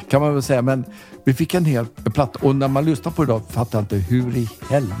spik kan man väl säga. Men vi fick en hel platta. Och när man lyssnar på det idag fattar jag inte hur i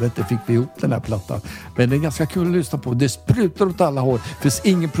helvete fick vi ihop den här plattan. Men det är ganska kul att lyssna på. Det sprutar åt alla håll. Det finns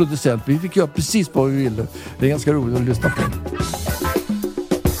ingen producent. Vi fick göra precis vad vi ville. Det är ganska roligt att lyssna på.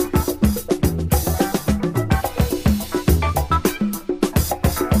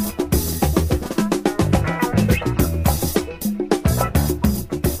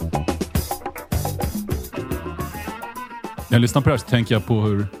 När jag lyssnar på det här så tänker jag på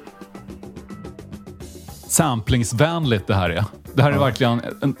hur samplingsvänligt det här är. Det här är verkligen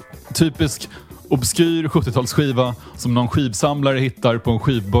en typisk obskyr 70-talsskiva som någon skivsamlare hittar på en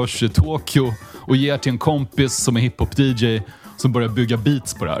skivbörs i Tokyo och ger till en kompis som är hiphop-DJ som börjar bygga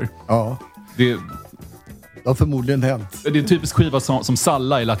beats på det här. Ja. Det har förmodligen hänt. Det är en typisk skiva som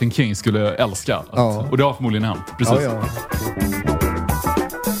Salla i Latin King skulle älska. Och det har förmodligen hänt. Precis. Ja.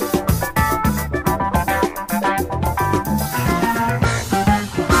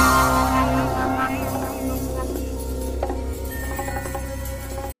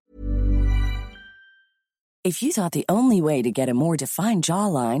 If you thought the only way to get a more defined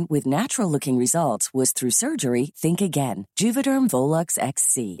jawline with natural-looking results was through surgery, think again. Juvederm Volux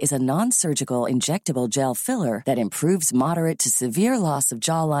XC is a non-surgical injectable gel filler that improves moderate to severe loss of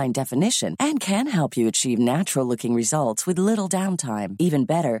jawline definition and can help you achieve natural-looking results with little downtime. Even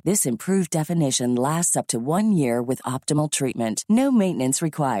better, this improved definition lasts up to 1 year with optimal treatment. No maintenance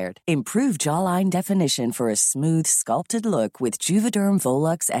required. Improve jawline definition for a smooth, sculpted look with Juvederm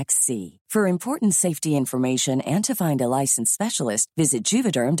Volux XC. For important safety information and to find a licensed specialist, visit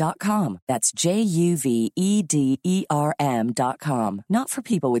Juvederm.com. That's JUVEDERM.com. Not for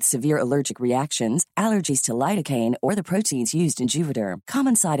people with severe allergic reactions, allergies to lidocaine, or the proteins used in Juvederm.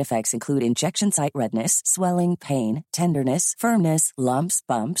 Common side effects include injection site redness, swelling, pain, tenderness, firmness, lumps,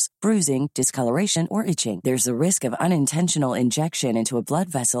 bumps, bruising, discoloration, or itching. There's a risk of unintentional injection into a blood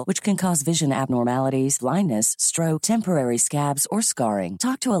vessel, which can cause vision abnormalities, blindness, stroke, temporary scabs, or scarring.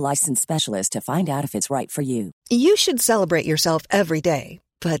 Talk to a licensed specialist to find out if it's right for you. You should celebrate yourself every day,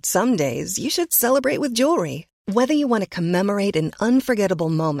 but some days you should celebrate with jewelry. Whether you want to commemorate an unforgettable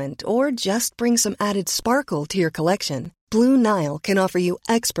moment or just bring some added sparkle to your collection, Blue Nile can offer you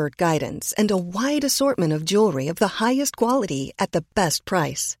expert guidance and a wide assortment of jewelry of the highest quality at the best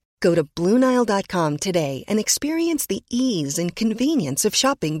price. Go to BlueNile.com today and experience the ease and convenience of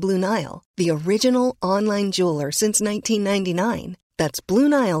shopping Blue Nile, the original online jeweler since 1999. That's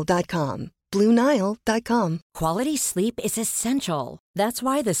BlueNile.com. BlueNile.com. Quality sleep is essential. That's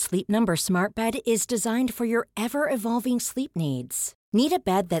why the Sleep Number Smart Bed is designed for your ever-evolving sleep needs. Need a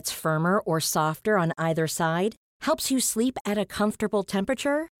bed that's firmer or softer on either side? Helps you sleep at a comfortable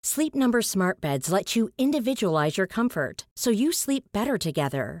temperature? Sleep Number Smart Beds let you individualize your comfort, so you sleep better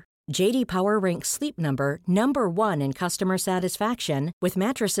together. J.D. Power ranks Sleep Number #1 in customer satisfaction with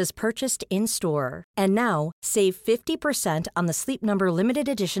mattresses purchased in-store. And now, save 50% on the Sleep Number Limited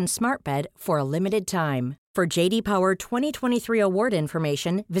Edition Smart Bed for a limited time. For J.D. Power 2023 award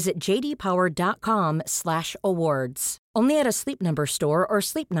information, visit jdpower.com/awards. Only at a Sleep Number store or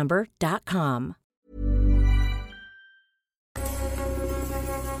sleepnumber.com.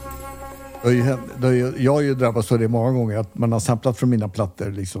 Jag har ju drabbats av det många gånger att man har samplat från mina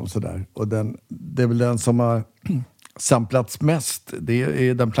plattor liksom sådär. Och det är väl den som har samplats mest. Det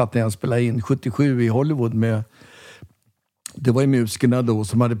är den plattan jag spelade in 77 i Hollywood med. Det var ju musikerna då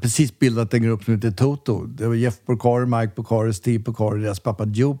som hade precis bildat en grupp som heter Toto. Det var Jeff Porcaro, Mike Porcaro, Steve Porcaro, deras pappa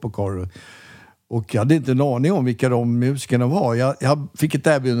Joe Porcaro. Och jag hade inte en aning om vilka de musikerna var. Jag fick ett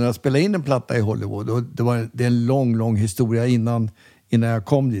erbjudande att spela in en platta i Hollywood. Och det är en lång historia innan jag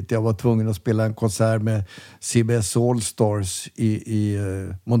kom dit. Jag var tvungen att spela en konsert med CBS All Stars i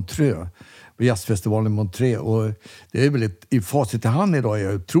Montreux. På jazzfestivalen i Montreux. Och det är väl i facit i hand idag.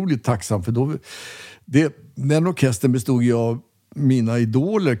 Jag är otroligt tacksam för då... Den orkestern bestod ju av mina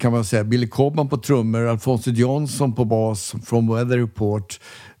idoler kan man säga. Billy Cobham på trummor, Alphonso Johnson på bas från Weather Report,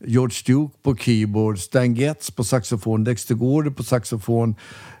 George Duke på keyboard, Stan Getz på saxofon, Dexter Gordon på saxofon,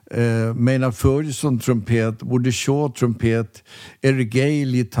 Maynard Ferguson trumpet, Woody Shaw trumpet, Eric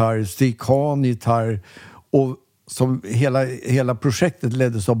Gale gitarr, Steve Kahn gitarr och som hela projektet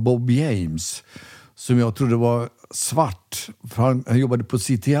leddes av Bob James som jag trodde var svart för han jobbade på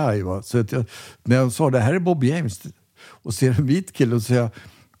CTI va? Så att när jag sa det här är Bob James och ser en vit kille och säger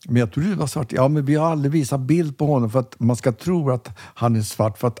Men jag tror det var svart. Ja, men vi har aldrig visat bild på honom för att man ska tro att han är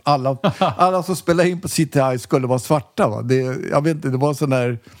svart. För att alla som spelar in på City High skulle vara svarta. Va? Jag vet inte, det var sån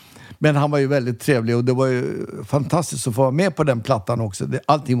där... Men han var ju väldigt trevlig och det var ju fantastiskt att få vara med på den plattan också.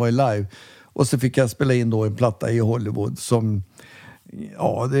 Allting var ju live. Och så fick jag spela in då en platta i Hollywood som...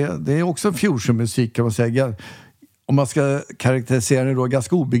 Ja, det är också fusionmusik kan man säga. Om man ska karaktärisera det då,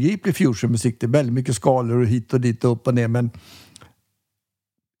 ganska obegriplig fusionmusik. Det är väldigt mycket skalor och hit och dit och upp och ner. Men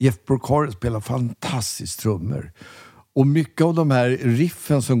Jeff Porcaro spelar fantastiskt trummor. Och mycket av de här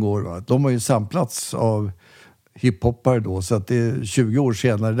riffen som går, va, de har ju samplats av hiphoppare då. Så att det är 20 år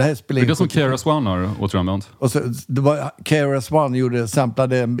senare. Det här spelar det som KRS-One har återanvänt. Och så, det var KRS-One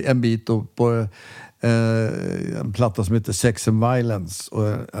samplade en bit på en platta som heter Sex and Violence.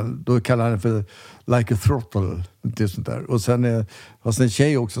 Och då kallar han det för Like a Throttle. Det sånt där. Och sen fanns det en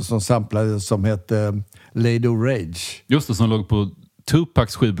tjej också som samplade som hette Lady Rage. Just det, som låg på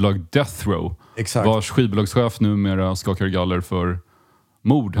Tupacs skivbolag Death Row. Exakt. Vars skivbolagschef numera skakar galler för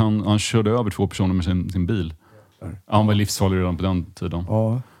mord. Han körde över 2 personer med sin bil. Han var livsfarlig redan på den tiden.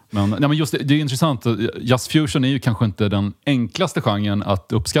 Ja. Men just det är intressant. Jazz fusion är ju kanske inte den enklaste genren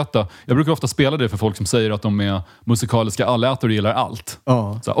att uppskatta. Jag brukar ofta spela det för folk som säger att de är musikaliska allätare och gillar allt.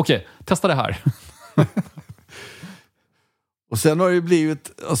 Ja. Så okej, testa det här. Och sen har det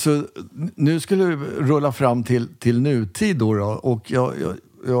blivit, alltså, nu skulle vi rulla fram till nutid då, och jag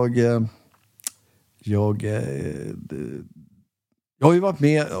har ju varit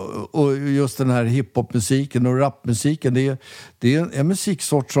med, och just den här hiphopmusiken och rapmusiken, det är en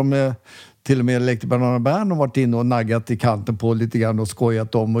musiksort som till och med Electric Banana Band har varit inne och naggat i kanten på lite grann och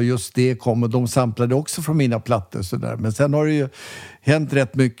skojat om, och just det kom, och de samplade också från mina plattor så där. Men sen har det ju hänt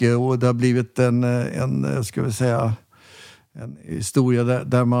rätt mycket, och det har blivit en ska vi säga, en historia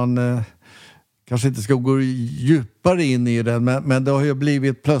där man kanske inte ska gå djupare in i den, men det har ju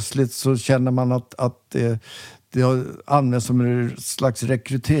blivit, plötsligt så känner man att det har använts som en slags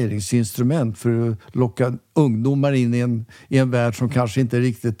rekryteringsinstrument för att locka ungdomar in i en värld som kanske inte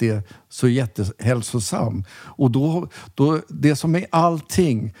riktigt är så jättehälsosam. Och då det som är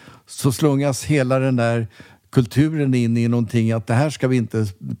allting, så slungas hela den där kulturen in i någonting, att det här ska vi inte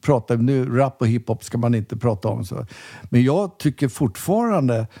prata om nu, rap och hiphop ska man inte prata om. Så. Men jag tycker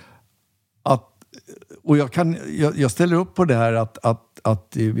fortfarande att, och jag ställer upp på det här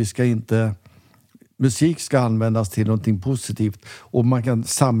att vi ska inte, musik ska användas till någonting positivt, och man kan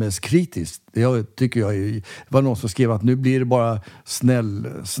samhällskritiskt. Det tycker jag det var någon som skrev att nu blir det bara snäll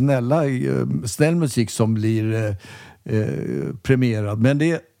musik som blir premierad.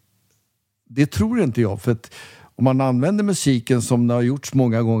 Men det tror inte jag, för att om man använder musiken som det har gjorts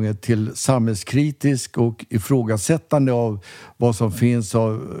många gånger till samhällskritisk och ifrågasättande av vad som finns,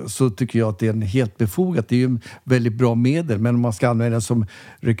 så tycker jag att det är en helt befogat. Det är ju en väldigt bra medel, men om man ska använda det som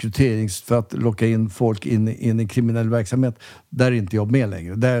rekryterings för att locka in folk in i en kriminell verksamhet, där är inte jag med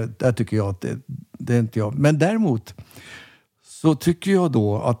längre. Där tycker jag att det är inte jag. Men däremot så tycker jag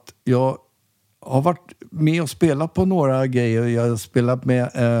då att jag har varit med och spelat på några grejer. Jag har spelat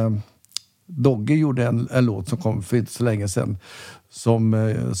med... Dogge gjorde en låt som kom för inte så länge sedan som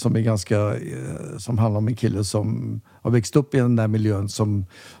är ganska, som handlar om en kille som har växt upp i den där miljön som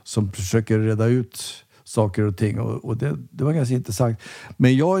försöker reda ut saker och ting, och det var ganska intressant.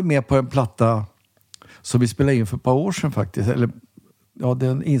 Men jag är med på en platta som vi spelade in för ett par år sedan faktiskt, eller ja,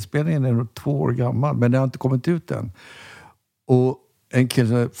 den inspelningen är 2 år gammal, men det har inte kommit ut än, och en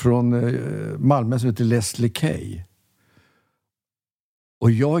kille från Malmö som heter Leslie Kay.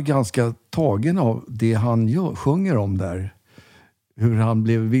 Och jag är ganska tagen av det han sjunger om där. Hur han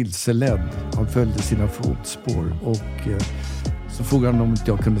blev vilseledd. Han följde sina fotspår. Och så frågade han om inte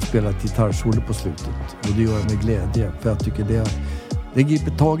jag kunde spela ett gitarrsolo på slutet. Och det gör jag med glädje. För jag tycker det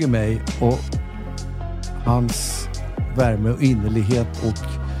griper tag i mig. Och hans värme och innerlighet och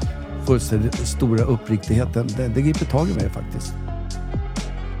fullständigt stora uppriktigheten. Det griper tag i mig faktiskt.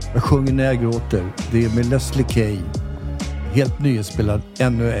 Jag sjunger när jag gråter. Det är med Leslie Kay. Helt nyinspelad,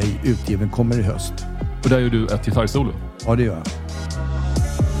 ännu ej utgiven, kommer i höst. Och där gör du ett gitarrsolo? Ja, det gör jag.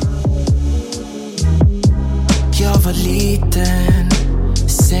 Jag var liten,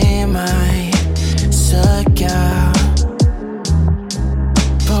 se mig söka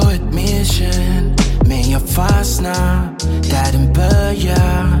på ett mission, men jag fastnade där den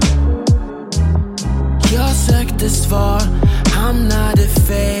börjar. Jag sökte svar, hamnade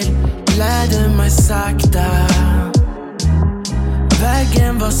fel, lärde mig sakta.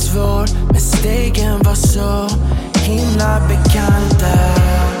 Vägen var svår, men stegen var så himla bekanta.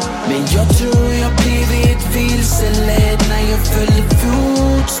 Men jag tror jag blivit vilseledd när jag följde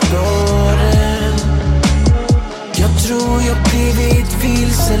fotspåren. Jag tror jag blivit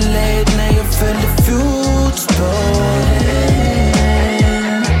vilseledd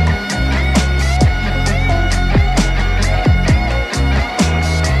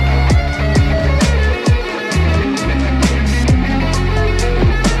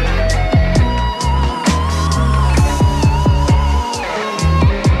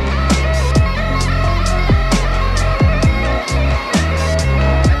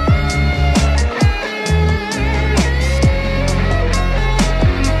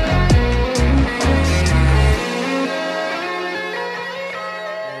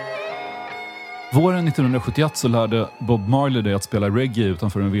Våren 1971 så lärde Bob Marley dig att spela reggae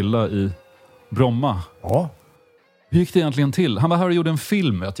utanför en villa i Bromma. Ja. Hur gick det egentligen till? Han var här och gjorde en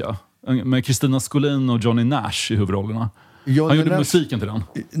film, vet jag. Med Christina Skolin och Johnny Nash i huvudrollerna. Han gjorde musiken till den.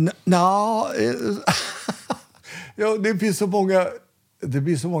 Ja, det finns så många... Det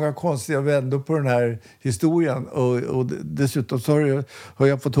blir så många konstiga vändor på den här historien. Och dessutom så har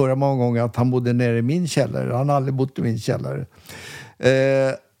jag fått höra många gånger att han bodde nere i min källare. Han har aldrig bott i min källare.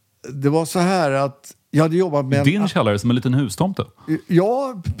 Det var så här att jag hade jobbat med... Din källare som en liten hustomte?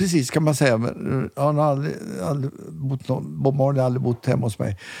 Ja, precis kan man säga. Men han har aldrig bott Bob Marley har aldrig bott hemma hos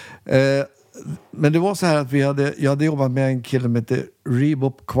mig. Men det var så här att jag hade jobbat med en kille som heter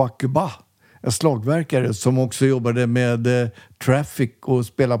Rebop Kwakuba. En slagverkare som också jobbade med Traffic och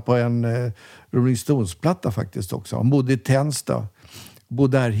spelade på en Rolling Stones-platta faktiskt också. Han bodde i Tensta.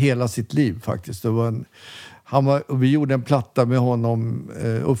 Bodde där hela sitt liv faktiskt. Vi gjorde en platta med honom,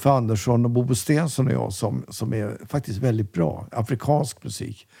 Uffe Andersson och Bobo Stensson och jag som är faktiskt väldigt bra. Afrikansk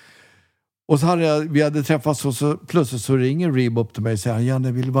musik. Och så vi hade träffats och så plötsligt så ringer Rebop till mig och säger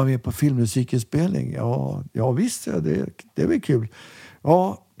Janne, vill du vara med på filmmusikinspelning? Ja visst, det är väl kul.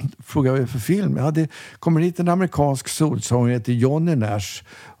 Ja, frågade jag för film. Kommer hit en amerikansk soulsångare som heter Johnny Nash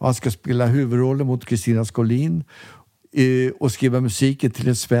och han ska spela huvudrollen mot Christina Skolin och skriva musiken till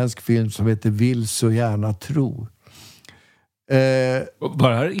en svensk film som heter Vill så gärna tro. Var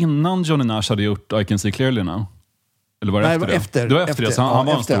det här innan Johnny Nash hade gjort I Can See Clearly Now? Eller var det efter det? Efter. Det var efter det, så han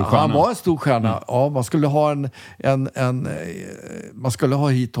var en stor stjärna. Han var en stor stjärna. Ja, man skulle ha man skulle ha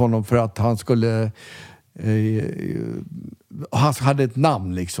hit honom för att han skulle... han hade ett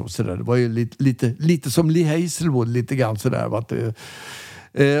namn liksom sådär. Det var ju lite som Lee Hazelwood lite grann sådär.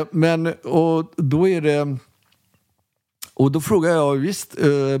 Men och då är det och då frågar jag visst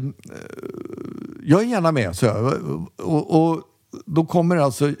jag är gärna med så jag, och då kommer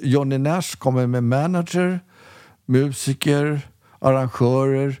alltså Johnny Nash kommer med manager, musiker,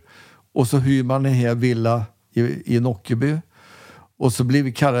 arrangörer och så hyr man en hel villa i Nockeby och så blir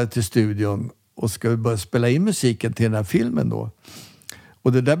vi kallade till studion och ska vi börja spela in musiken till den här filmen då.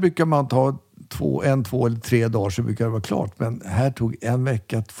 Och det där brukar man ta 2 eller 3 dagar så brukar det vara klart. Men här tog 1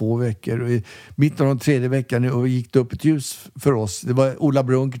 vecka, 2 veckor. Och i mitten av den 3:e veckan gick det upp ett ljus för oss. Det var Ola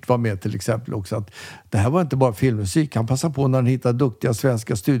Brunkert var med till exempel också. Att det här var inte bara filmmusik. Han passade på när han hittade duktiga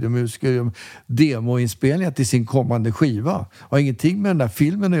svenska studiomusiker demoinspelningar till sin kommande skiva. Har ingenting med den där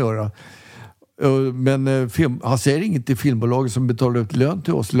filmen att göra. Men han säger inget till filmbolaget som betalar ut lön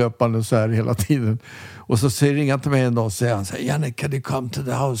till oss löpande så här hela tiden. Och så säger han till mig en dag och säger han så här, Janne, can you come to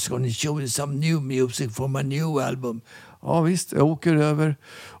the house and show me some new music for my new album? Ja visst, jag åker över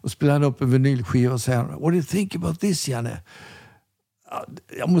och spelar upp en vinylskiva och säger what do you think about this, Janne?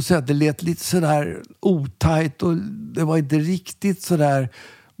 Jag måste säga att det lät lite sådär otajt och det var inte riktigt sådär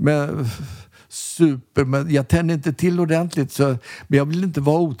men jag tände inte till ordentligt så, men jag ville inte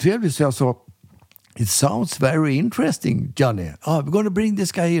vara otrevlig så jag sa it sounds very interesting, Johnny. We're going to bring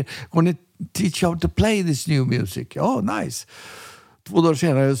this guy here. We're going to teach you how to play this new music. Nice. 2 dagar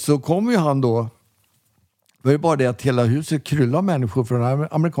senare så kommer ju han då. Det var ju bara det att hela huset kryllade av människor från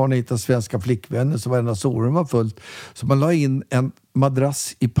amerikaner hittade svenska flickvänner så varenda sovrum var fullt. Så man la in en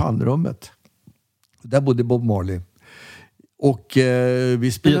madrass i pannrummet. Där bodde Bob Marley. Och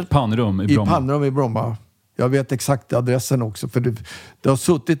vi spelade... I ett pannrum i Bromma? I pannrum i Bromma. Jag vet exakt adressen också för det har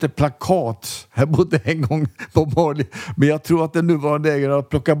suttit ett plakat. Här bodde en gång Bob Marley. Men jag tror att den nuvarande ägaren har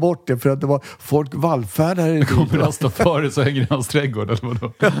plockat bort det för att det var folk vallfärdare. Det kommer rasta före så hänger hans trädgård eller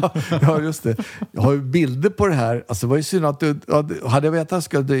vadå? Ja, just det. Jag har ju bilder på det här. Alltså det var ju synd att hade jag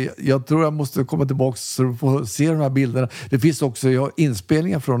vetat jag tror jag måste komma tillbaka så du får se de här bilderna. Det finns också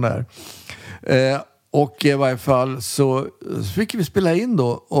inspelningar från det här. Och i varje fall så fick vi spela in då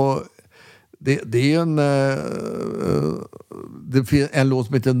och det är en låt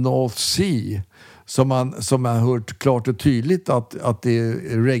som heter North Sea som man har hört klart och tydligt att det är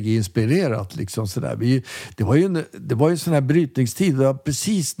reggae-inspirerat liksom sådär. Det var ju en sån här brytningstid. Det var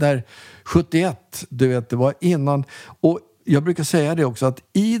precis när 71, du vet, det var innan. Och jag brukar säga det också att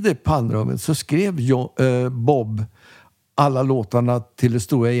i det pannrummet så skrev Bob alla låtarna till det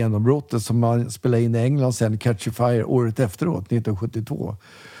stora genombrottet som man spelade in i England sen, Catch a Fire, året efteråt, 1972.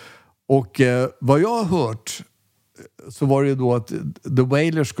 Och vad jag har hört så var det ju då att The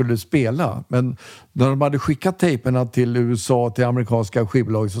Wailers skulle spela. Men när de hade skickat tejperna till USA, till amerikanska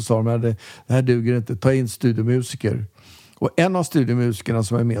skivbolag så sa de att det här duger inte, ta in studiomusiker. Och en av studiomusikerna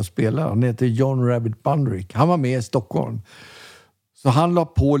som är med och spelar, han heter John Rabbit Bundrick. Han var med i Stockholm. Så han la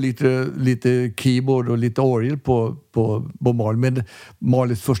på lite keyboard och lite orgel på Bob Marley. Men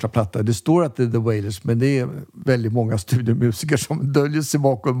Marleys första platta, det står att det är The Wailers, men det är väldigt många studiomusiker som döljer sig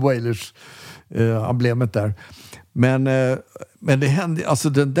bakom Wailers emblemet där. Men det hände, alltså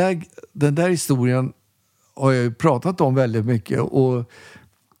den där historien har jag ju pratat om väldigt mycket, och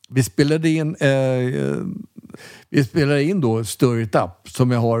vi spelade in då Stir It Up,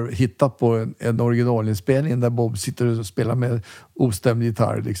 som jag har hittat på en originalinspelning där Bob sitter och spelar med ostämd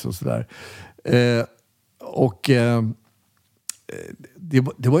gitarr liksom sådär.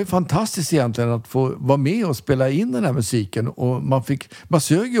 Det var ju fantastiskt egentligen att få vara med och spela in den här musiken, och man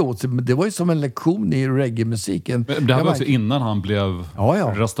sög ju åt sig, men det var ju som en lektion i reggae-musiken. Men det här var också innan han blev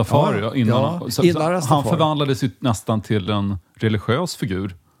Rastafari. Innan Rastafari. Han förvandlades ju nästan till en religiös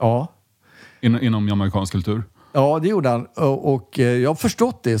figur. Ja. Inom jamaicansk kultur. Ja, det gjorde han. Och jag har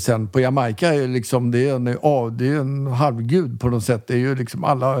förstått det sen. På Jamaica är liksom, det är en halvgud på något sätt. Det är ju liksom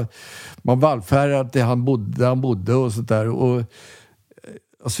alla, man vallfärdar till han bodde och sånt där. Och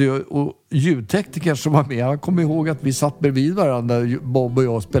ljudtekniker som var med, han kom ihåg att vi satt bredvid varandra, Bob och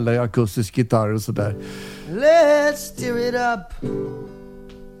jag, spelade akustisk gitarr och sådär. Let's stir it up.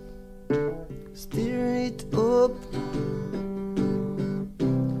 Stir it up.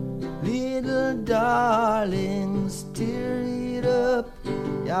 Little darling, stir it up.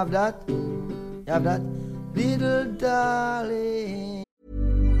 You have that? Little darling.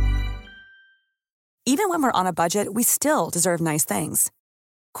 Even when we're on a budget, we still deserve nice things.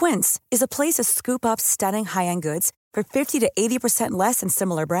 Quince is a place to scoop up stunning high-end goods for 50 to 80% less than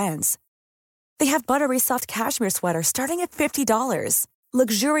similar brands. They have buttery soft cashmere sweaters starting at $50,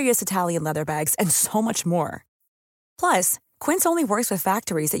 luxurious Italian leather bags, and so much more. Plus, Quince only works with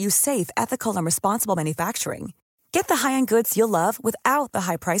factories that use safe, ethical, and responsible manufacturing. Get the high-end goods you'll love without the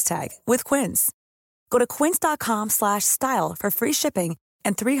high price tag with Quince. Go to quince.com/style for free shipping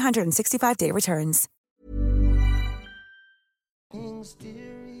and 365-day returns.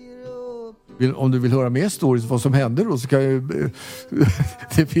 Om du vill höra mer stories vad som hände då, så kan jag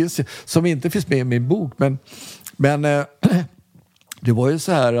det finns som inte finns med i min bok, men det var ju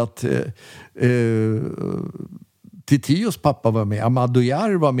så här att Titios pappa var med, Amadou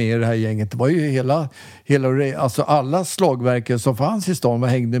Jar var med i det här gänget. Det var ju hela alltså alla slagverken som fanns i stan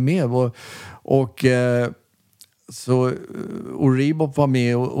hängde med, och Rebop var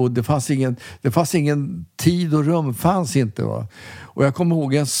med, och det fanns ingen tid och rum, fanns inte, va. Och jag kommer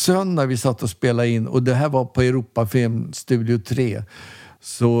ihåg en söndag vi satt och spelade in, och det här var på Europafilm Studio 3.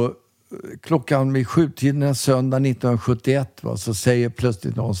 Så klockan vid 7-tiden en söndag 1971, va, så säger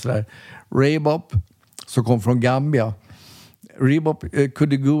plötsligt någon sådär, Rebop, som kom från Gambia, Rebop,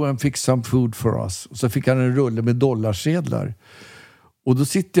 could you go and fix some food for us? Och så fick han en rulle med dollarsedlar. Och då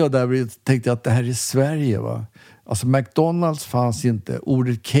sitter jag där och tänkte att det här är Sverige, va. Alltså McDonalds fanns inte,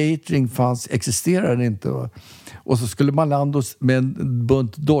 ordet catering existerade inte, va? Och så skulle man landa med en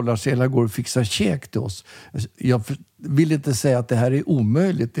bunt dollarsedlar gå och fixa käk till oss. Jag vill inte säga att det här är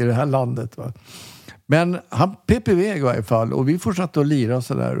omöjligt i det här landet, va. Men han pep iväg i varje fall, och vi fortsatte att lira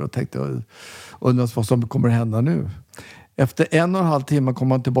så där och tänkte, undrar vad som kommer att hända nu. Efter 1,5 timme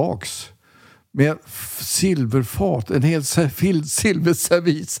kom han tillbaks med silverfat, en hel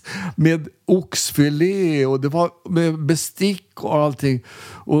silverservis med oxfilé, och det var med bestick och allting.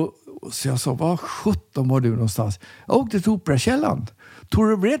 Och så jag sa, vad 17 var du någonstans? Jag åkte till Operakällaren.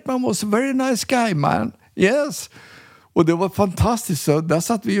 Tore Wretman was a very nice guy, man. Yes. Och det var fantastiskt. Så där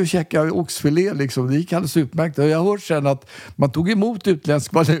satt vi och käkade oxfilé liksom. Det gick alldeles utmärkt. Och jag har hört sen att man tog emot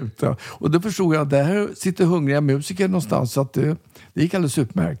utländsk valuta. Och då förstod jag att det här sitter hungriga musiker någonstans. Så att det gick alldeles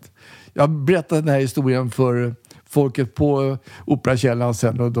utmärkt. Jag berättade den här historien för folket på Operakällaren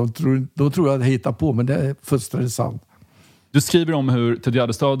sen. Och de tror jag att jag hittar på, men det är fullständigt sant. Du skriver om hur Ted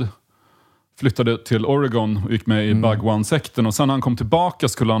Gärdestad flyttade till Oregon och gick med i Bhagwan-sekten. Och sen när han kom tillbaka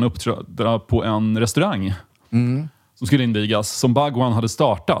skulle han uppträda på en restaurang som skulle invigas, som Bhagwan hade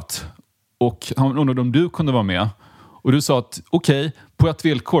startat. Och han undrade om du kunde vara med. Och du sa att okej, på ett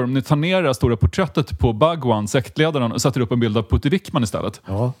villkor, om ni tar ner det stora porträttet på Bhagwan, sektledaren, och sätter upp en bild av Putte Wickman istället.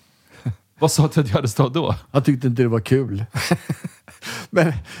 Ja. Vad sa Ted Gärdestad då? Han tyckte inte det var kul.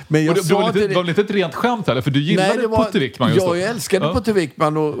 men jag det var väl inte ett rent skämt heller? För du gillade Putte Wickman just då. Jag älskade Putte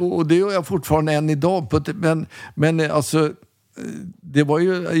Wickman, och det gör jag fortfarande än idag. Men alltså, det var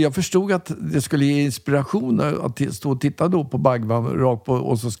ju, jag förstod att det skulle ge inspiration att stå och titta då på Bhagwan rakt på,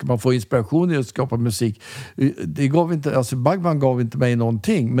 och så ska man få inspiration i att skapa musik. Det gav inte, alltså Bhagwan gav inte mig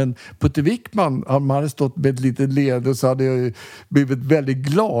någonting, men Putte Wickman, han hade stått med ett litet leende, och så hade jag blivit väldigt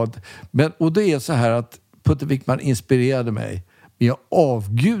glad. Och det är så här att Putte Wickman inspirerade mig, men jag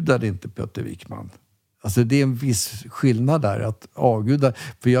avgudade inte Putte Wickman. Alltså det är en viss skillnad där, att avguda,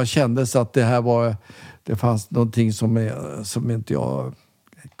 för jag kände så att det fanns någonting som inte jag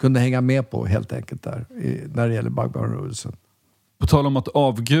kunde hänga med på helt enkelt där när det gäller Bhagwan-rörelsen. På tal om att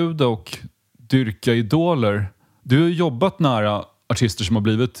avguda och dyrka idoler. Du har jobbat nära artister som har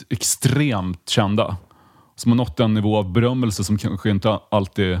blivit extremt kända. Som har nått en nivå av berömmelse som kanske inte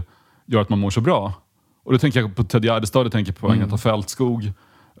alltid gör att man mår så bra. Och då tänker jag på Ted Gärdestad, jag tänker på Agneta Fältskog.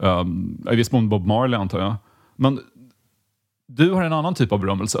 I viss mån Bob Marley antar jag. Men du har en annan typ av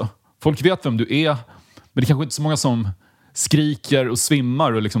berömmelse. Folk vet vem du är, men det är kanske inte så många som skriker och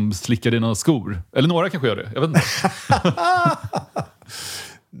svimmar och liksom slickar dina skor. Eller några kanske gör det, jag vet inte.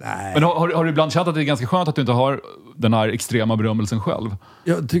 Nej. Men har du ibland känt att det är ganska skönt att du inte har den här extrema berömmelsen själv?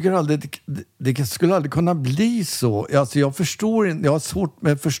 Jag tycker aldrig, det skulle aldrig kunna bli så. Alltså jag har svårt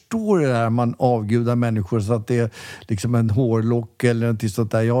med att förstå det där man avgudar människor så att det är liksom en hårlock eller någonting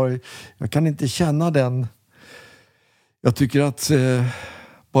sånt där. Jag kan inte känna den. Jag tycker att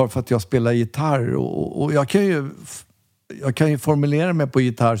bara för att jag spelar gitarr och jag kan ju formulera mig på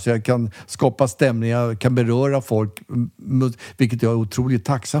gitarr så jag kan skapa stämning, jag kan beröra folk, vilket jag är otroligt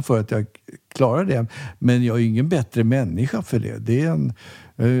tacksam för att jag klarar det. Men jag är ingen bättre människa för det. Det är en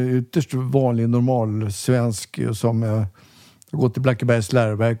ytterst vanlig, normal svensk som har gått till Blackebergs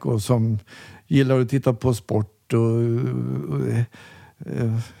läroverk och som gillar att titta på sport och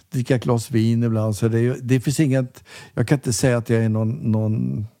dricka ett glas vin ibland. Så det finns inget, jag kan inte säga att jag är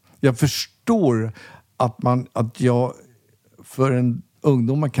någon jag förstår att jag för en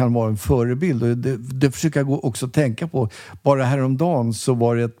ungdomar kan vara en förebild och det försöker jag också tänka på. Bara häromdagen så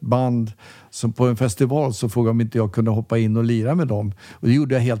var det ett band som på en festival så frågade om inte jag kunde hoppa in och lira med dem. Och det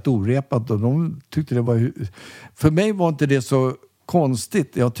gjorde jag helt orepat och de tyckte det var... För mig var inte det så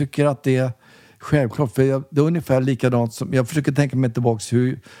konstigt. Jag tycker att det är självklart, för det är ungefär likadant som... Jag försöker tänka mig tillbaka,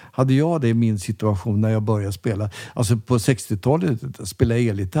 hur hade jag det i min situation när jag började spela? Alltså på 60-talet spela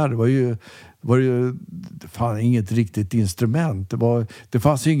elgitarr, det var ju fan inget riktigt instrument. Det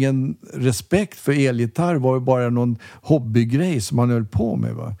fanns ju ingen respekt för elgitarr, det var ju bara någon hobbygrej som man höll på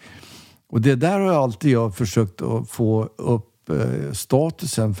med. Va? Och det där har jag alltid försökt att få upp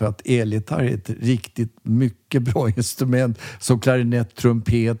statusen för att elgitarr är ett riktigt mycket bra instrument som klarinett,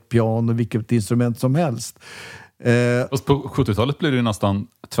 trumpet, piano, vilket instrument som helst. Och på 70-talet blev det nästan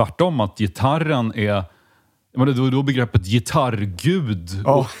tvärtom, att gitarren är... Då begreppet gitarrgud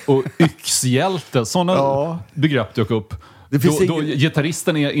och yxhjälte, sådana begrepp dök upp. Då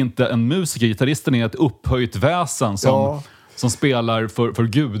gitarristen är inte en musiker, gitarristen är ett upphöjt väsen som spelar för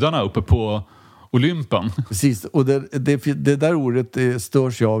gudarna uppe på Olympen. Precis, och det där ordet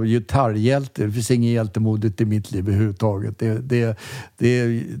störs jag av, gitarrhjälte. Det finns ingen hjältemodigt i mitt liv överhuvudtaget. Det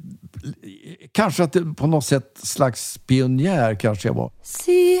är kanske att det på något sätt slags pionjär kanske jag var.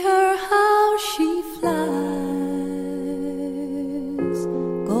 See her how she flies,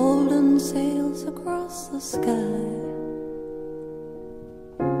 golden sails across the sky,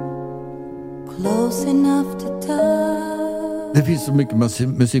 close enough to touch. Det finns så mycket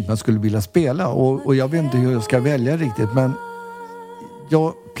musik man skulle vilja spela och jag vet inte hur jag ska välja riktigt, men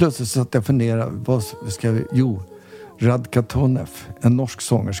jag plötsligt satt och funderade, Radka Tonev, en norsk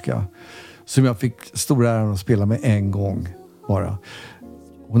sångerska som jag fick stora äran att spela med en gång bara.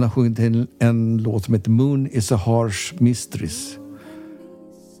 Hon har sjungit en låt som heter Moon is a harsh mistress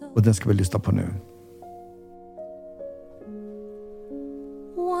och den ska vi lyssna på nu.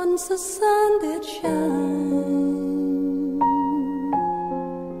 Once the sun did shine,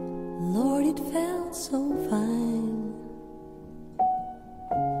 Lord, it felt so fine.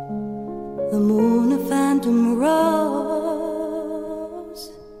 The moon a phantom rose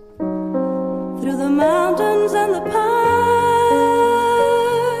through the mountains and the pines.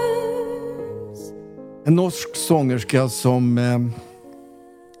 En norsk sångerska som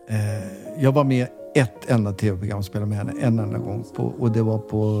jag var med ett enda tv-program och spelade med henne en enda gång och det var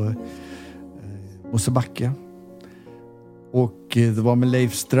på Mosebacke. Och det var med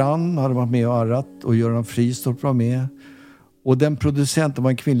Leif Strand, hade varit med och arrat, och Göran Fristorp var med. Och den producenten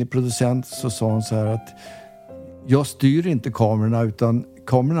var en kvinnlig producent, så sa hon så här att jag styr inte kamerorna utan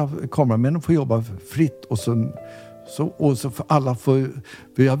kameramännen får jobba fritt och så för alla får,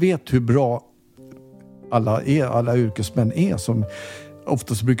 för jag vet hur bra alla yrkesmän är som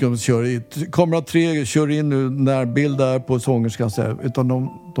ofta så brukar de köra i kamera 3, kör in nu närbild där på sångerskan så här, utan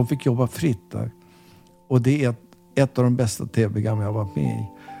de fick jobba fritt där. Och det är ett av de bästa tv-program jag har varit med i.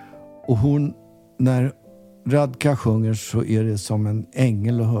 Och när Radka sjunger så är det som en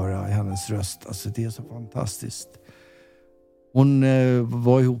ängel att höra hennes röst. Alltså det är så fantastiskt. Hon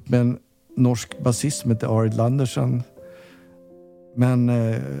var ihop med en norsk basist som heter Arid Landersen. Men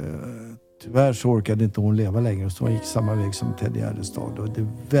tyvärr så orkade inte hon leva längre, så hon gick samma väg som Ted Gärdestad. Och det är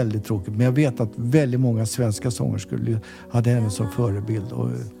väldigt tråkigt. Men jag vet att väldigt många svenska sångerskor hade henne som förebild. Och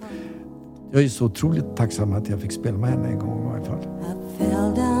jag är så otroligt tacksam att jag fick spela med henne en gång i varje fall. I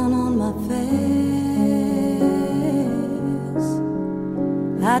fell down on my face.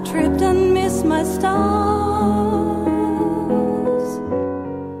 tripped and missed my stars.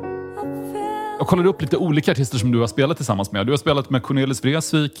 Jag kollade upp lite olika artister som du har spelat tillsammans med. Du har spelat med Cornelis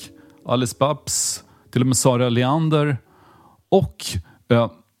Vreeswijk, Alice Babs, till och med Sara Leander. Och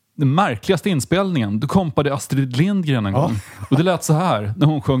den märkligaste inspelningen, du kompade Astrid Lindgren en gång. Och det lät så här när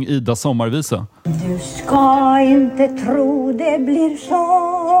hon sjöng Ida sommarvisa. Du ska inte tro det blir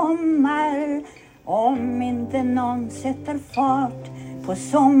sommar om inte någon sätter fart på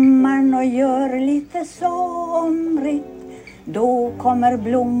sommaren och gör lite somrigt. Då kommer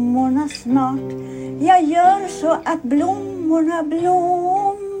blommorna snart. Jag gör så att blommorna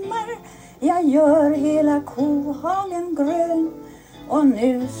blommar. Jag gör hela kohagen grön. Och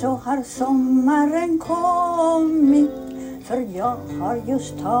nu så har sommaren kommit. För jag har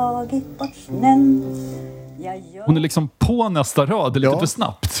just tagit bort snön. Hon är liksom på nästa rad lite för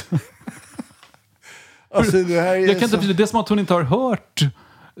snabbt. Alltså, det här är jag kan inte, det är som att hon inte har hört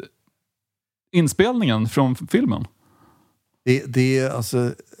inspelningen från filmen. Det är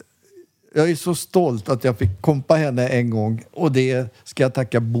alltså... Jag är så stolt att jag fick kompa henne en gång. Och det ska jag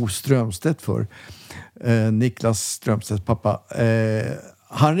tacka Bo Strömstedt för. Niklas Strömstedts pappa.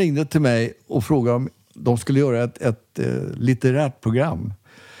 Han ringde till mig och frågade om de skulle göra ett litterärt program.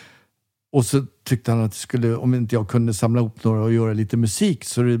 Och så tyckte han att det skulle, om inte jag kunde samla ihop några och göra lite musik,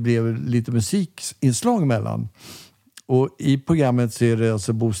 så det blev lite musikinslag mellan. Och i programmet så är det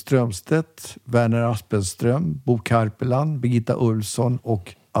alltså Bo Strömstedt, Werner Aspenström, Bo Karpeland, Birgitta Ulfsson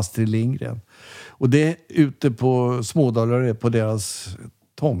och Astrid Lindgren. Och det är ute på Smådalarö, på deras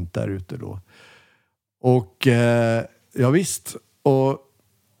tomt där ute då. Och ja visst.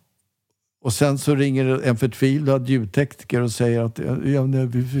 Och sen så ringer en förtvivlad ljudtekniker och säger att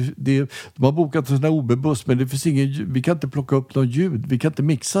de har bokat en sån här OB-buss, men det finns ingen, vi kan inte plocka upp någon ljud, vi kan inte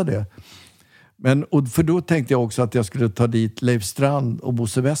mixa det. För då tänkte jag också att jag skulle ta dit Leif Strand och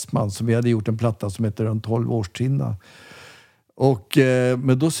Bosse Westman, som vi hade gjort en platta som heter En 12 årstinna.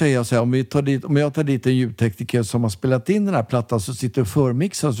 Men då säger jag så här, om jag tar dit en ljudtekniker som har spelat in den här plattan, så sitter och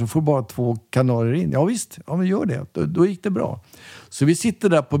förmixar, så får bara 2 kanaler in. Ja visst, ja men gör det. Då gick det bra. Så vi sitter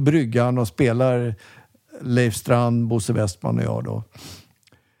där på bryggan och spelar Leif Strand, Bosse Westman och jag då.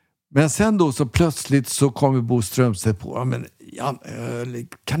 Men sen då så plötsligt så kommer Bo Strömstedt på, ja men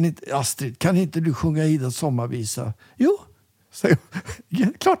Astrid, kan inte du sjunga Ida sommarvisa? Jo, säger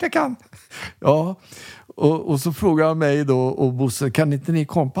jag. Klart jag kan. Ja. Och så frågar han mig då och Bosse, kan inte ni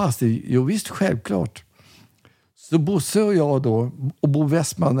kompa Astrid? Jo visst, självklart. Så Bosse och jag då, och Bo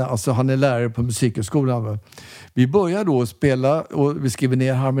Westman, alltså han är lärare på musikhögskolan. Vi börjar då spela och vi skriver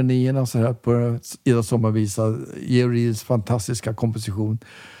ner harmonierna så här på Ida sommarvisa, Georg Riedls fantastiska komposition.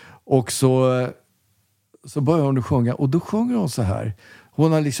 Och så börjar hon sjunga, och då sjunger hon så här.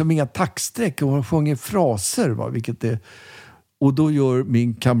 Hon har liksom inga taktsträck, hon sjunger fraser, va, vilket är... Och då gör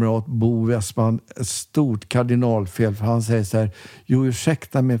min kamrat Bo Westman ett stort kardinalfel, för han säger så här: jo,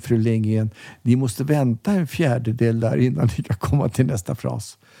 ursäkta mig fru Lindgren, ni måste vänta en fjärdedel där innan ni kan komma till nästa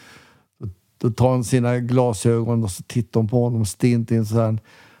fras. Då tar han sina glasögon och så tittar hon på honom stint in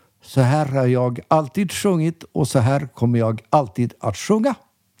så här har jag alltid sjungit och så här kommer jag alltid att sjunga.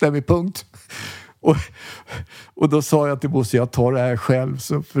 Där är punkt. Och då sa jag till Bosse, jag tar det här själv,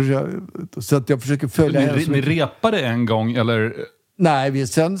 så att jag försöker följa henne. Ni repade en gång, eller? Nej,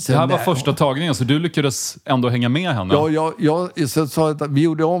 sen det här var första tagningen, så du lyckades ändå hänga med henne. Ja, sen sa jag att vi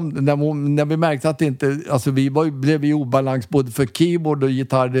gjorde om när vi märkte att det inte, alltså blev i obalans både för keyboard och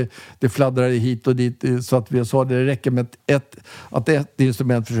gitarr, det fladdrade hit och dit, så att vi sa att det räcker med att ett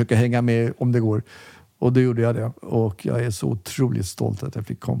instrument försöker hänga med om det går. Och då gjorde jag det, och jag är så otroligt stolt att jag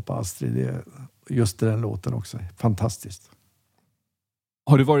fick kompa Astrid. Just den låten också. Fantastiskt.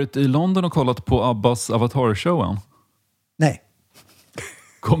 Har du varit i London och kollat på Abbas Avatar-showen? Nej.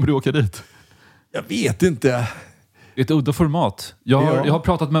 Kommer du åka dit? Jag vet inte. Ett udda format. Jag har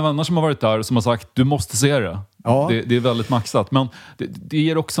pratat med vänner som har varit där som har sagt, du måste se det. Ja. Det är väldigt maxat. Men det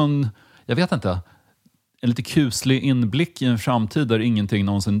ger också jag vet inte, en lite kuslig inblick i en framtid där ingenting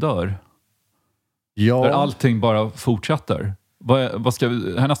någonsin dör. Ja. Där allting bara fortsätter. Vad ska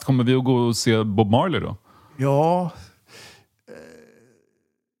vi, härnäst kommer vi att gå och se Bob Marley då? Ja.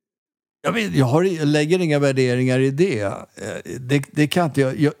 Jag lägger inga värderingar i det. Det kan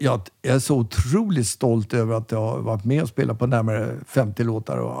inte jag är så otroligt stolt över att jag har varit med och spelat på närmare 50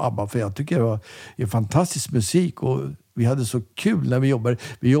 låtar och ABBA, för jag tycker det är fantastisk musik, och vi hade så kul när vi jobbade.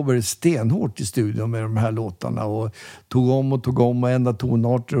 Vi jobbade stenhårt i studion med de här låtarna och tog om och ändrade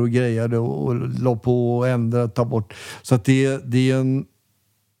tonarter och grejade och la på och ändrade, ta bort. Så att det är en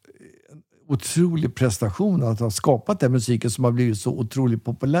otrolig prestation att ha skapat den musiken som har blivit så otroligt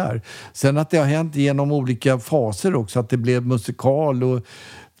populär. Sen att det har hänt genom olika faser också, att det blev musikal och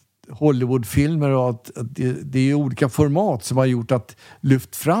Hollywoodfilmer och att det är olika format som har gjort att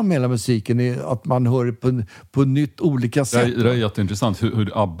lyft fram hela musiken, att man hör det på nytt olika sätt. Det är jätteintressant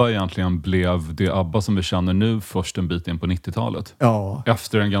hur ABBA egentligen blev det ABBA som vi känner nu först en bit in på 90-talet. Ja.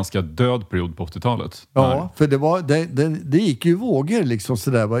 Efter en ganska död period på 80-talet. Ja, för det gick ju vågor liksom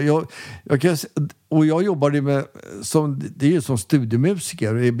sådär. Jag jobbade med det är ju som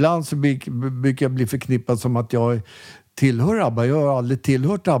studiemusiker. Ibland så brukar jag bli förknippad som att jag tillhör ABBA. Jag har aldrig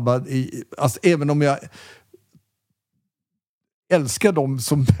tillhört ABBA. Alltså, även om jag älskar dem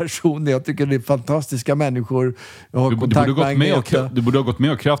som personer. Jag tycker det är fantastiska människor. Jag har kontakt med Agneta. Du borde ha gått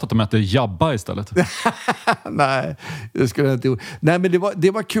med och krävt att de hette Jabba istället. Nej, det skulle jag inte gjort. Nej, men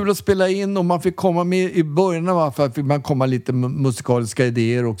det var kul att spela in och man fick komma med i början av alla fall. Fick man komma lite musikaliska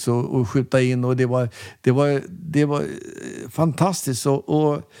idéer också och skjuta in. Och det var fantastiskt.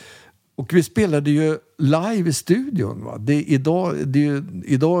 Och vi spelade ju live i studion. Va?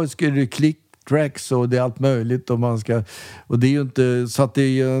 Idag ska det click tracks och det är allt möjligt och det är ju inte så att det är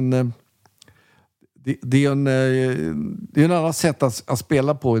ju det är en annan sätt att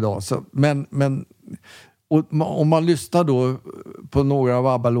spela på idag. Så, men om man lyssnar då på några av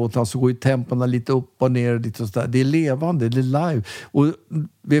ABBA-låtarna så går ju temporna lite upp och ner lite sådär. Det är levande, det är live. Och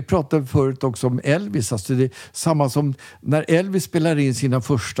vi pratade förut också om Elvis. Alltså det är samma som när Elvis spelar in sina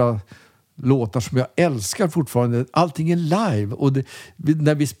första låtar som jag älskar fortfarande. Allting är live. Och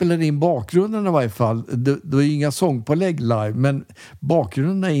när vi spelar in bakgrunden i varje fall, då är inga sångpålägg live, men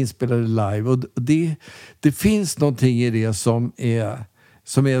bakgrunden är inspelade live. Och det finns någonting i det som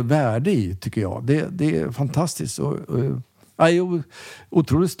är värde i, tycker jag. Det är fantastiskt. Jag är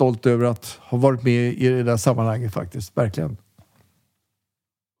otroligt stolt över att ha varit med i det där sammanhanget faktiskt. Verkligen.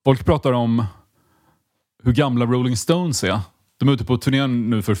 Folk pratar om hur gamla Rolling Stones är. De är ute på turnén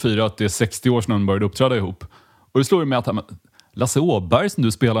nu för att fira att det är 60 år sedan de började uppträda ihop. Och det slår ju med att Lasse Åberg som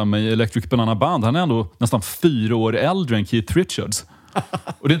du spelar med i Electric Banana Band, han är ändå nästan 4 år äldre än Keith Richards.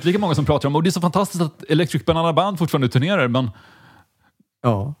 Och det är inte lika många som pratar om, och det är så fantastiskt att Electric Banana Band fortfarande turnerar, men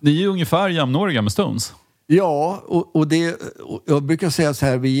ni är ju ungefär jämnåriga med Stones. Ja, och jag brukar säga så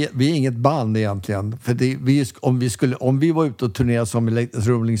här, vi är inget band egentligen. För om vi var ute och turnerade som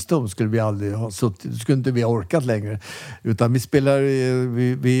Rolling Stones skulle vi aldrig ha suttit, skulle inte vi ha orkat längre. Utan vi spelar,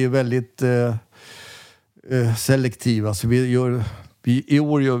 vi är väldigt selektiva. Så i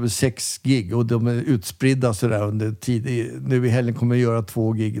år gör vi 6 gig och de är utspridda sådär under tid. Nu i helgen kommer vi göra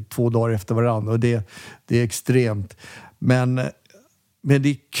 2 gig 2 dagar efter varandra och det är extremt. Men det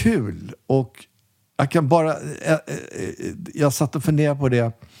är kul och jag satt och funderade på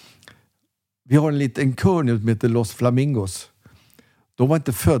det. Vi har en liten kör nu som heter Los Flamingos. De var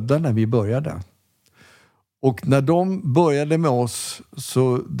inte födda när vi började. Och när de började med oss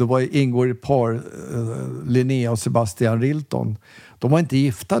så ingår ett par, Linnea och Sebastian Rilton. De var inte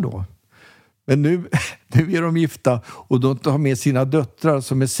gifta då. Men nu är de gifta och de tar med sina döttrar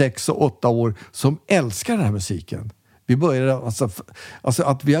som är 6 och 8 år som älskar den här musiken. Vi började alltså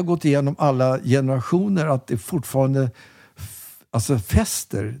att vi har gått igenom alla generationer, att det fortfarande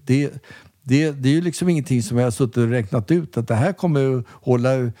fester. Det är ju liksom ingenting som jag har suttit och räknat ut att det här kommer att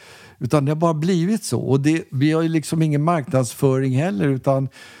hålla, utan det har bara blivit så. Och vi har ju liksom ingen marknadsföring heller, utan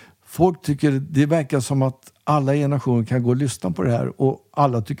folk tycker, det verkar som att alla generationer kan gå och lyssna på det här och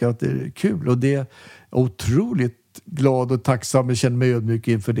alla tycker att det är kul. Och det är otroligt glad och tacksam och känner mig ödmjuk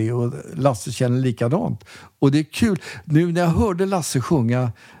inför det, och Lasse känner likadant. Och det är kul. Nu när jag hörde Lasse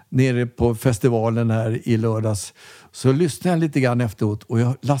sjunga nere på festivalen här i lördags så lyssnade jag lite grann efteråt och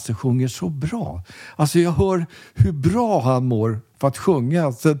Lasse sjunger så bra. Alltså jag hör hur bra han mår för att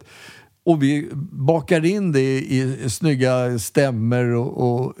sjunga. Och vi bakar in det i snygga stämmer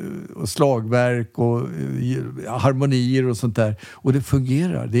och slagverk och harmonier och sånt där. Och det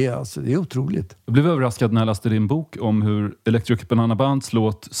fungerar. Det är otroligt. Jag blev överraskad när jag läste din bok om hur Electric Banana Bands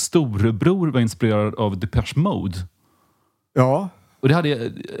låt Storebror var inspirerad av Depeche Mode. Ja. Och det hade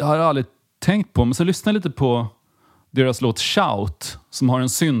jag aldrig tänkt på. Men så lyssnade jag lite på deras låt Shout som har en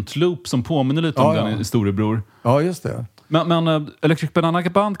syntloop som påminner lite om den i Storebror. Ja, just det. Men Electric Banana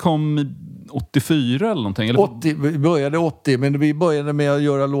Band kom 84 eller någonting? Eller? Vi började 80, men vi började med att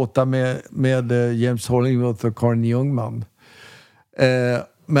göra låtar med James Hollingworth och Carl Ljungman.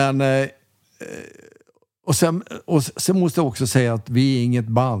 Och sen måste jag också säga att vi är inget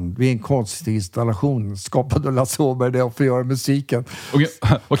band. Vi är en konstinstallation skapad av Lasse Åberg där för att göra musiken.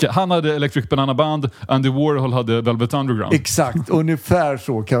 Okej, han hade Electric Banana Band, Andy Warhol hade Velvet Underground. Exakt, ungefär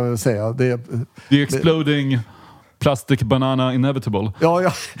så kan jag säga. The Exploding Plastic Banana Inevitable.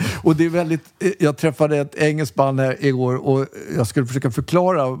 Ja, och det är väldigt... Jag träffade ett engelskt band här igår och jag skulle försöka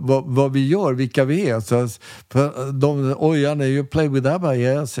förklara vad vi gör, vilka vi är. Så för Janne, you play with ABBA?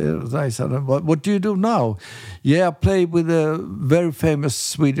 Yes. Nice. What do you do now? Yeah, I play with a very famous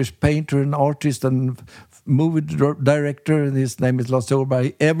Swedish painter and artist and movie director, and his name is Lasse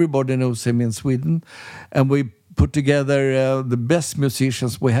Åberg. Everybody knows him in Sweden. And we put together the best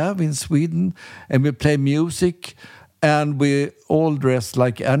musicians we have in Sweden, and we play music, and we all dress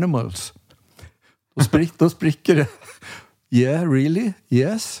like animals. Då spricker det. Yeah, really?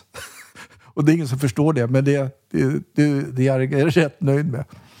 Yes. Och det är ingen som förstår det, men det är jag rätt nöjd med.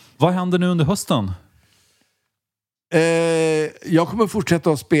 Vad händer nu under hösten? Jag kommer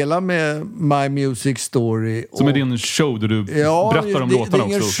fortsätta att spela med My Music Story. Som är din show där du berättar om låtarna också? Det är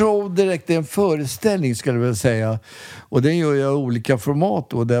ingen show direkt, det är en föreställning skulle jag väl säga. Och den gör jag i olika format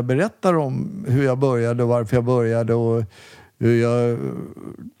då, där jag berättar om hur jag började och varför jag började och hur jag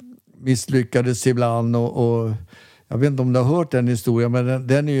misslyckades ibland och jag vet inte om du har hört den historien, men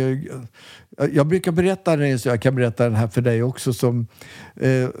den är ju... Jag brukar berätta den, så jag kan berätta den här för dig också. Som,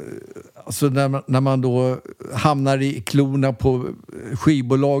 alltså när man då hamnar i klorna på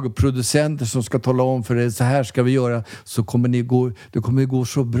skivbolag och producenter som ska tala om för dig, så här ska vi göra, så kommer det kommer gå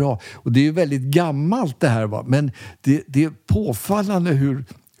så bra. Och det är ju väldigt gammalt det här, va? Men det är påfallande hur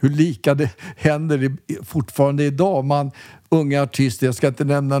lika det händer fortfarande idag. Unga artister, jag ska inte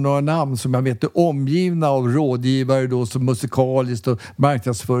nämna några namn som jag vet är omgivna av rådgivare då, som musikaliskt och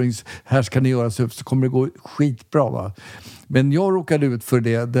marknadsförings, här ska ni göra så kommer det gå skitbra, va? Men vi råkade ut för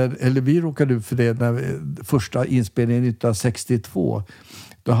det när första inspelningen 1962.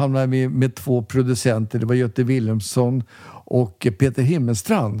 Då hamnade vi med 2 producenter, det var Göte Wilhelmsson och Peter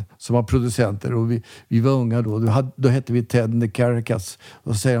Himmelstrand som var producenter, och vi var unga då hette vi Ted and the Caracas.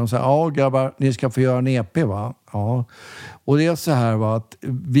 Och så säger de så här: ja grabbar, ni ska få göra en EP, va? Ja. Och det är så här, va, att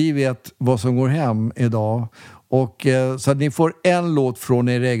vi vet vad som går hem idag, och så att ni får en låt från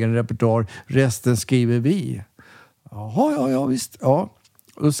er egen repertoar, resten skriver vi. Ja, visst. Ja.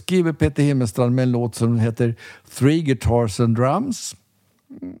 Och då skriver Peter Himmelstrand med en låt som heter 3 Guitars and Drums.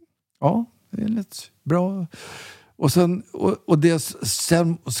 Ja, det är lite bra. Och sen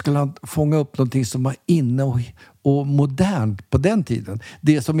skulle han fånga upp någonting som var inne och modernt på den tiden.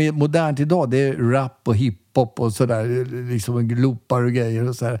 Det som är modernt idag, det är rap och hiphop och sådär, liksom loopar och grejer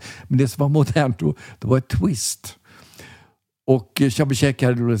och sådär. Men det som var modernt då, det var ett twist. Och Chubby Checker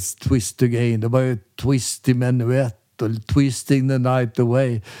hade då ett twist again. Det var ju twist i menuett och twisting the night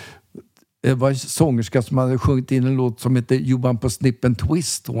away. Det var en sångerska som hade sjungit in en låt som heter Johan på snippen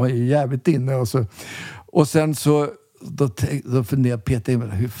twist. Hon var ju jävligt inne. Och sen så då funderade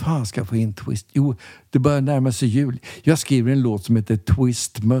Peter, hur fan ska jag få in twist? Jo, det börjar närma sig jul. Jag skriver en låt som heter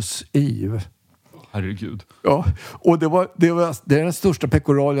Twistmas Eve. Herregud. Ja, och det är den största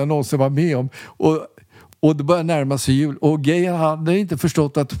pekoral jag någonsin var med om. Och det började närma sig jul. Och grejen hade inte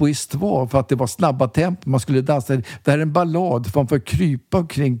förstått att twist var, för att det var snabba temp. Man skulle dansa. Det här är en ballad. Man får krypa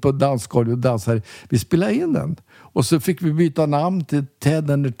omkring på dansgolvet och dansa. Vi spelade in den. Och så fick vi byta namn till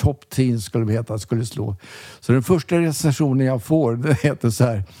Ted and the Top Teens skulle vi heta, skulle slå. Så den första recensionen jag får, det heter så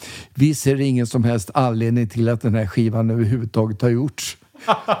här: vi ser ingen som helst anledning till att den här skivan överhuvudtaget har gjorts.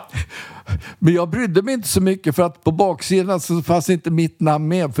 Men jag brydde mig inte så mycket, för att på baksidan så fanns inte mitt namn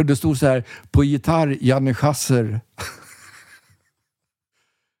med, för det stod så här: på gitarr Janne Schasser.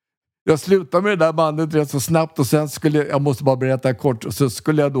 Jag slutade med det där bandet rätt så snabbt, och sen jag måste bara berätta kort, och så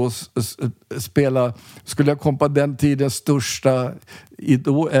skulle jag då skulle jag kompa den tidens största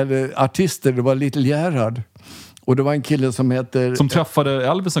artister, det var Little Gerhard. Och det var en kille som heter... Som träffade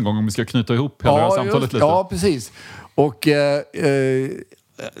Elvis en gång, om vi ska knyta ihop hela det här samtalet lite. Ja, precis. Och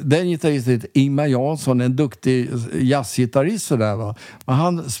den gitarristen heter Ingmar Jansson, en duktig jazzgitarrist sådär, va. Men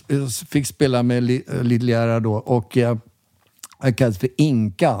han fick spela med Little Gerhard då, och han kallades för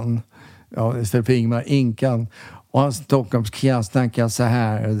Inkan. Ja, istället för Ingmar, Inkan. Och han stockholmskillen snackade så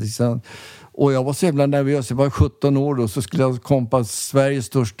här. Liksom. Och jag var så jävla nervös. Jag var 17 år då, så skulle jag kompa Sveriges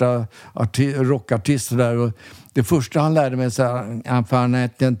största rockartist där. Och det första han lärde mig så här: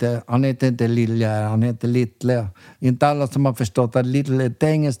 han heter inte Lille, han heter Little. Inte alla som har förstått att Little är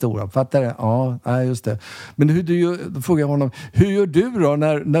engelskt stora. Fattar det? Ja, just det. Men då frågade jag honom: hur gör du då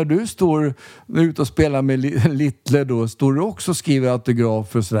när du står ute och spelar med Little då? Står du också och skriver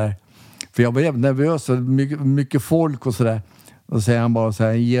autografer och sådär? För jag var jävligt nervös, och mycket folk och sådär. Och säger han bara så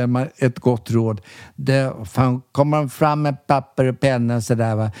här: ger mig ett gott råd. Kommer han fram med papper och penna och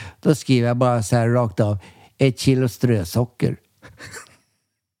sådär, va? Då skriver jag bara så här rakt av: 1 kilo strösocker.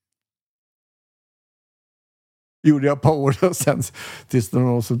 gjorde jag ett par år och sen tills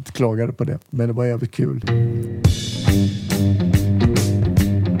någon som klagade på det. Men det var jävligt kul.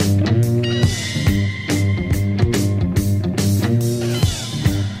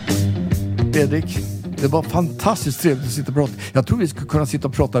 Erik, det var fantastiskt trevligt att sitta och prata. Jag tror vi skulle kunna sitta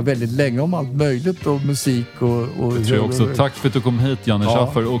och prata väldigt länge om allt möjligt och musik och det tror jag också. Tack för att du kom hit, Janne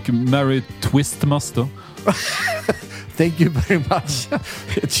Schaffer, och Merry Twistmas då. Thank you very much.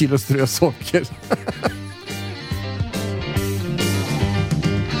 Ett kilo strösocker.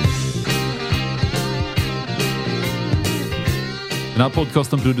 Den här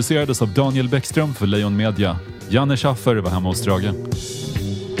podcasten producerades av Daniel Bäckström för Lejon Media. Janne Schaffer var hemma hos Drage.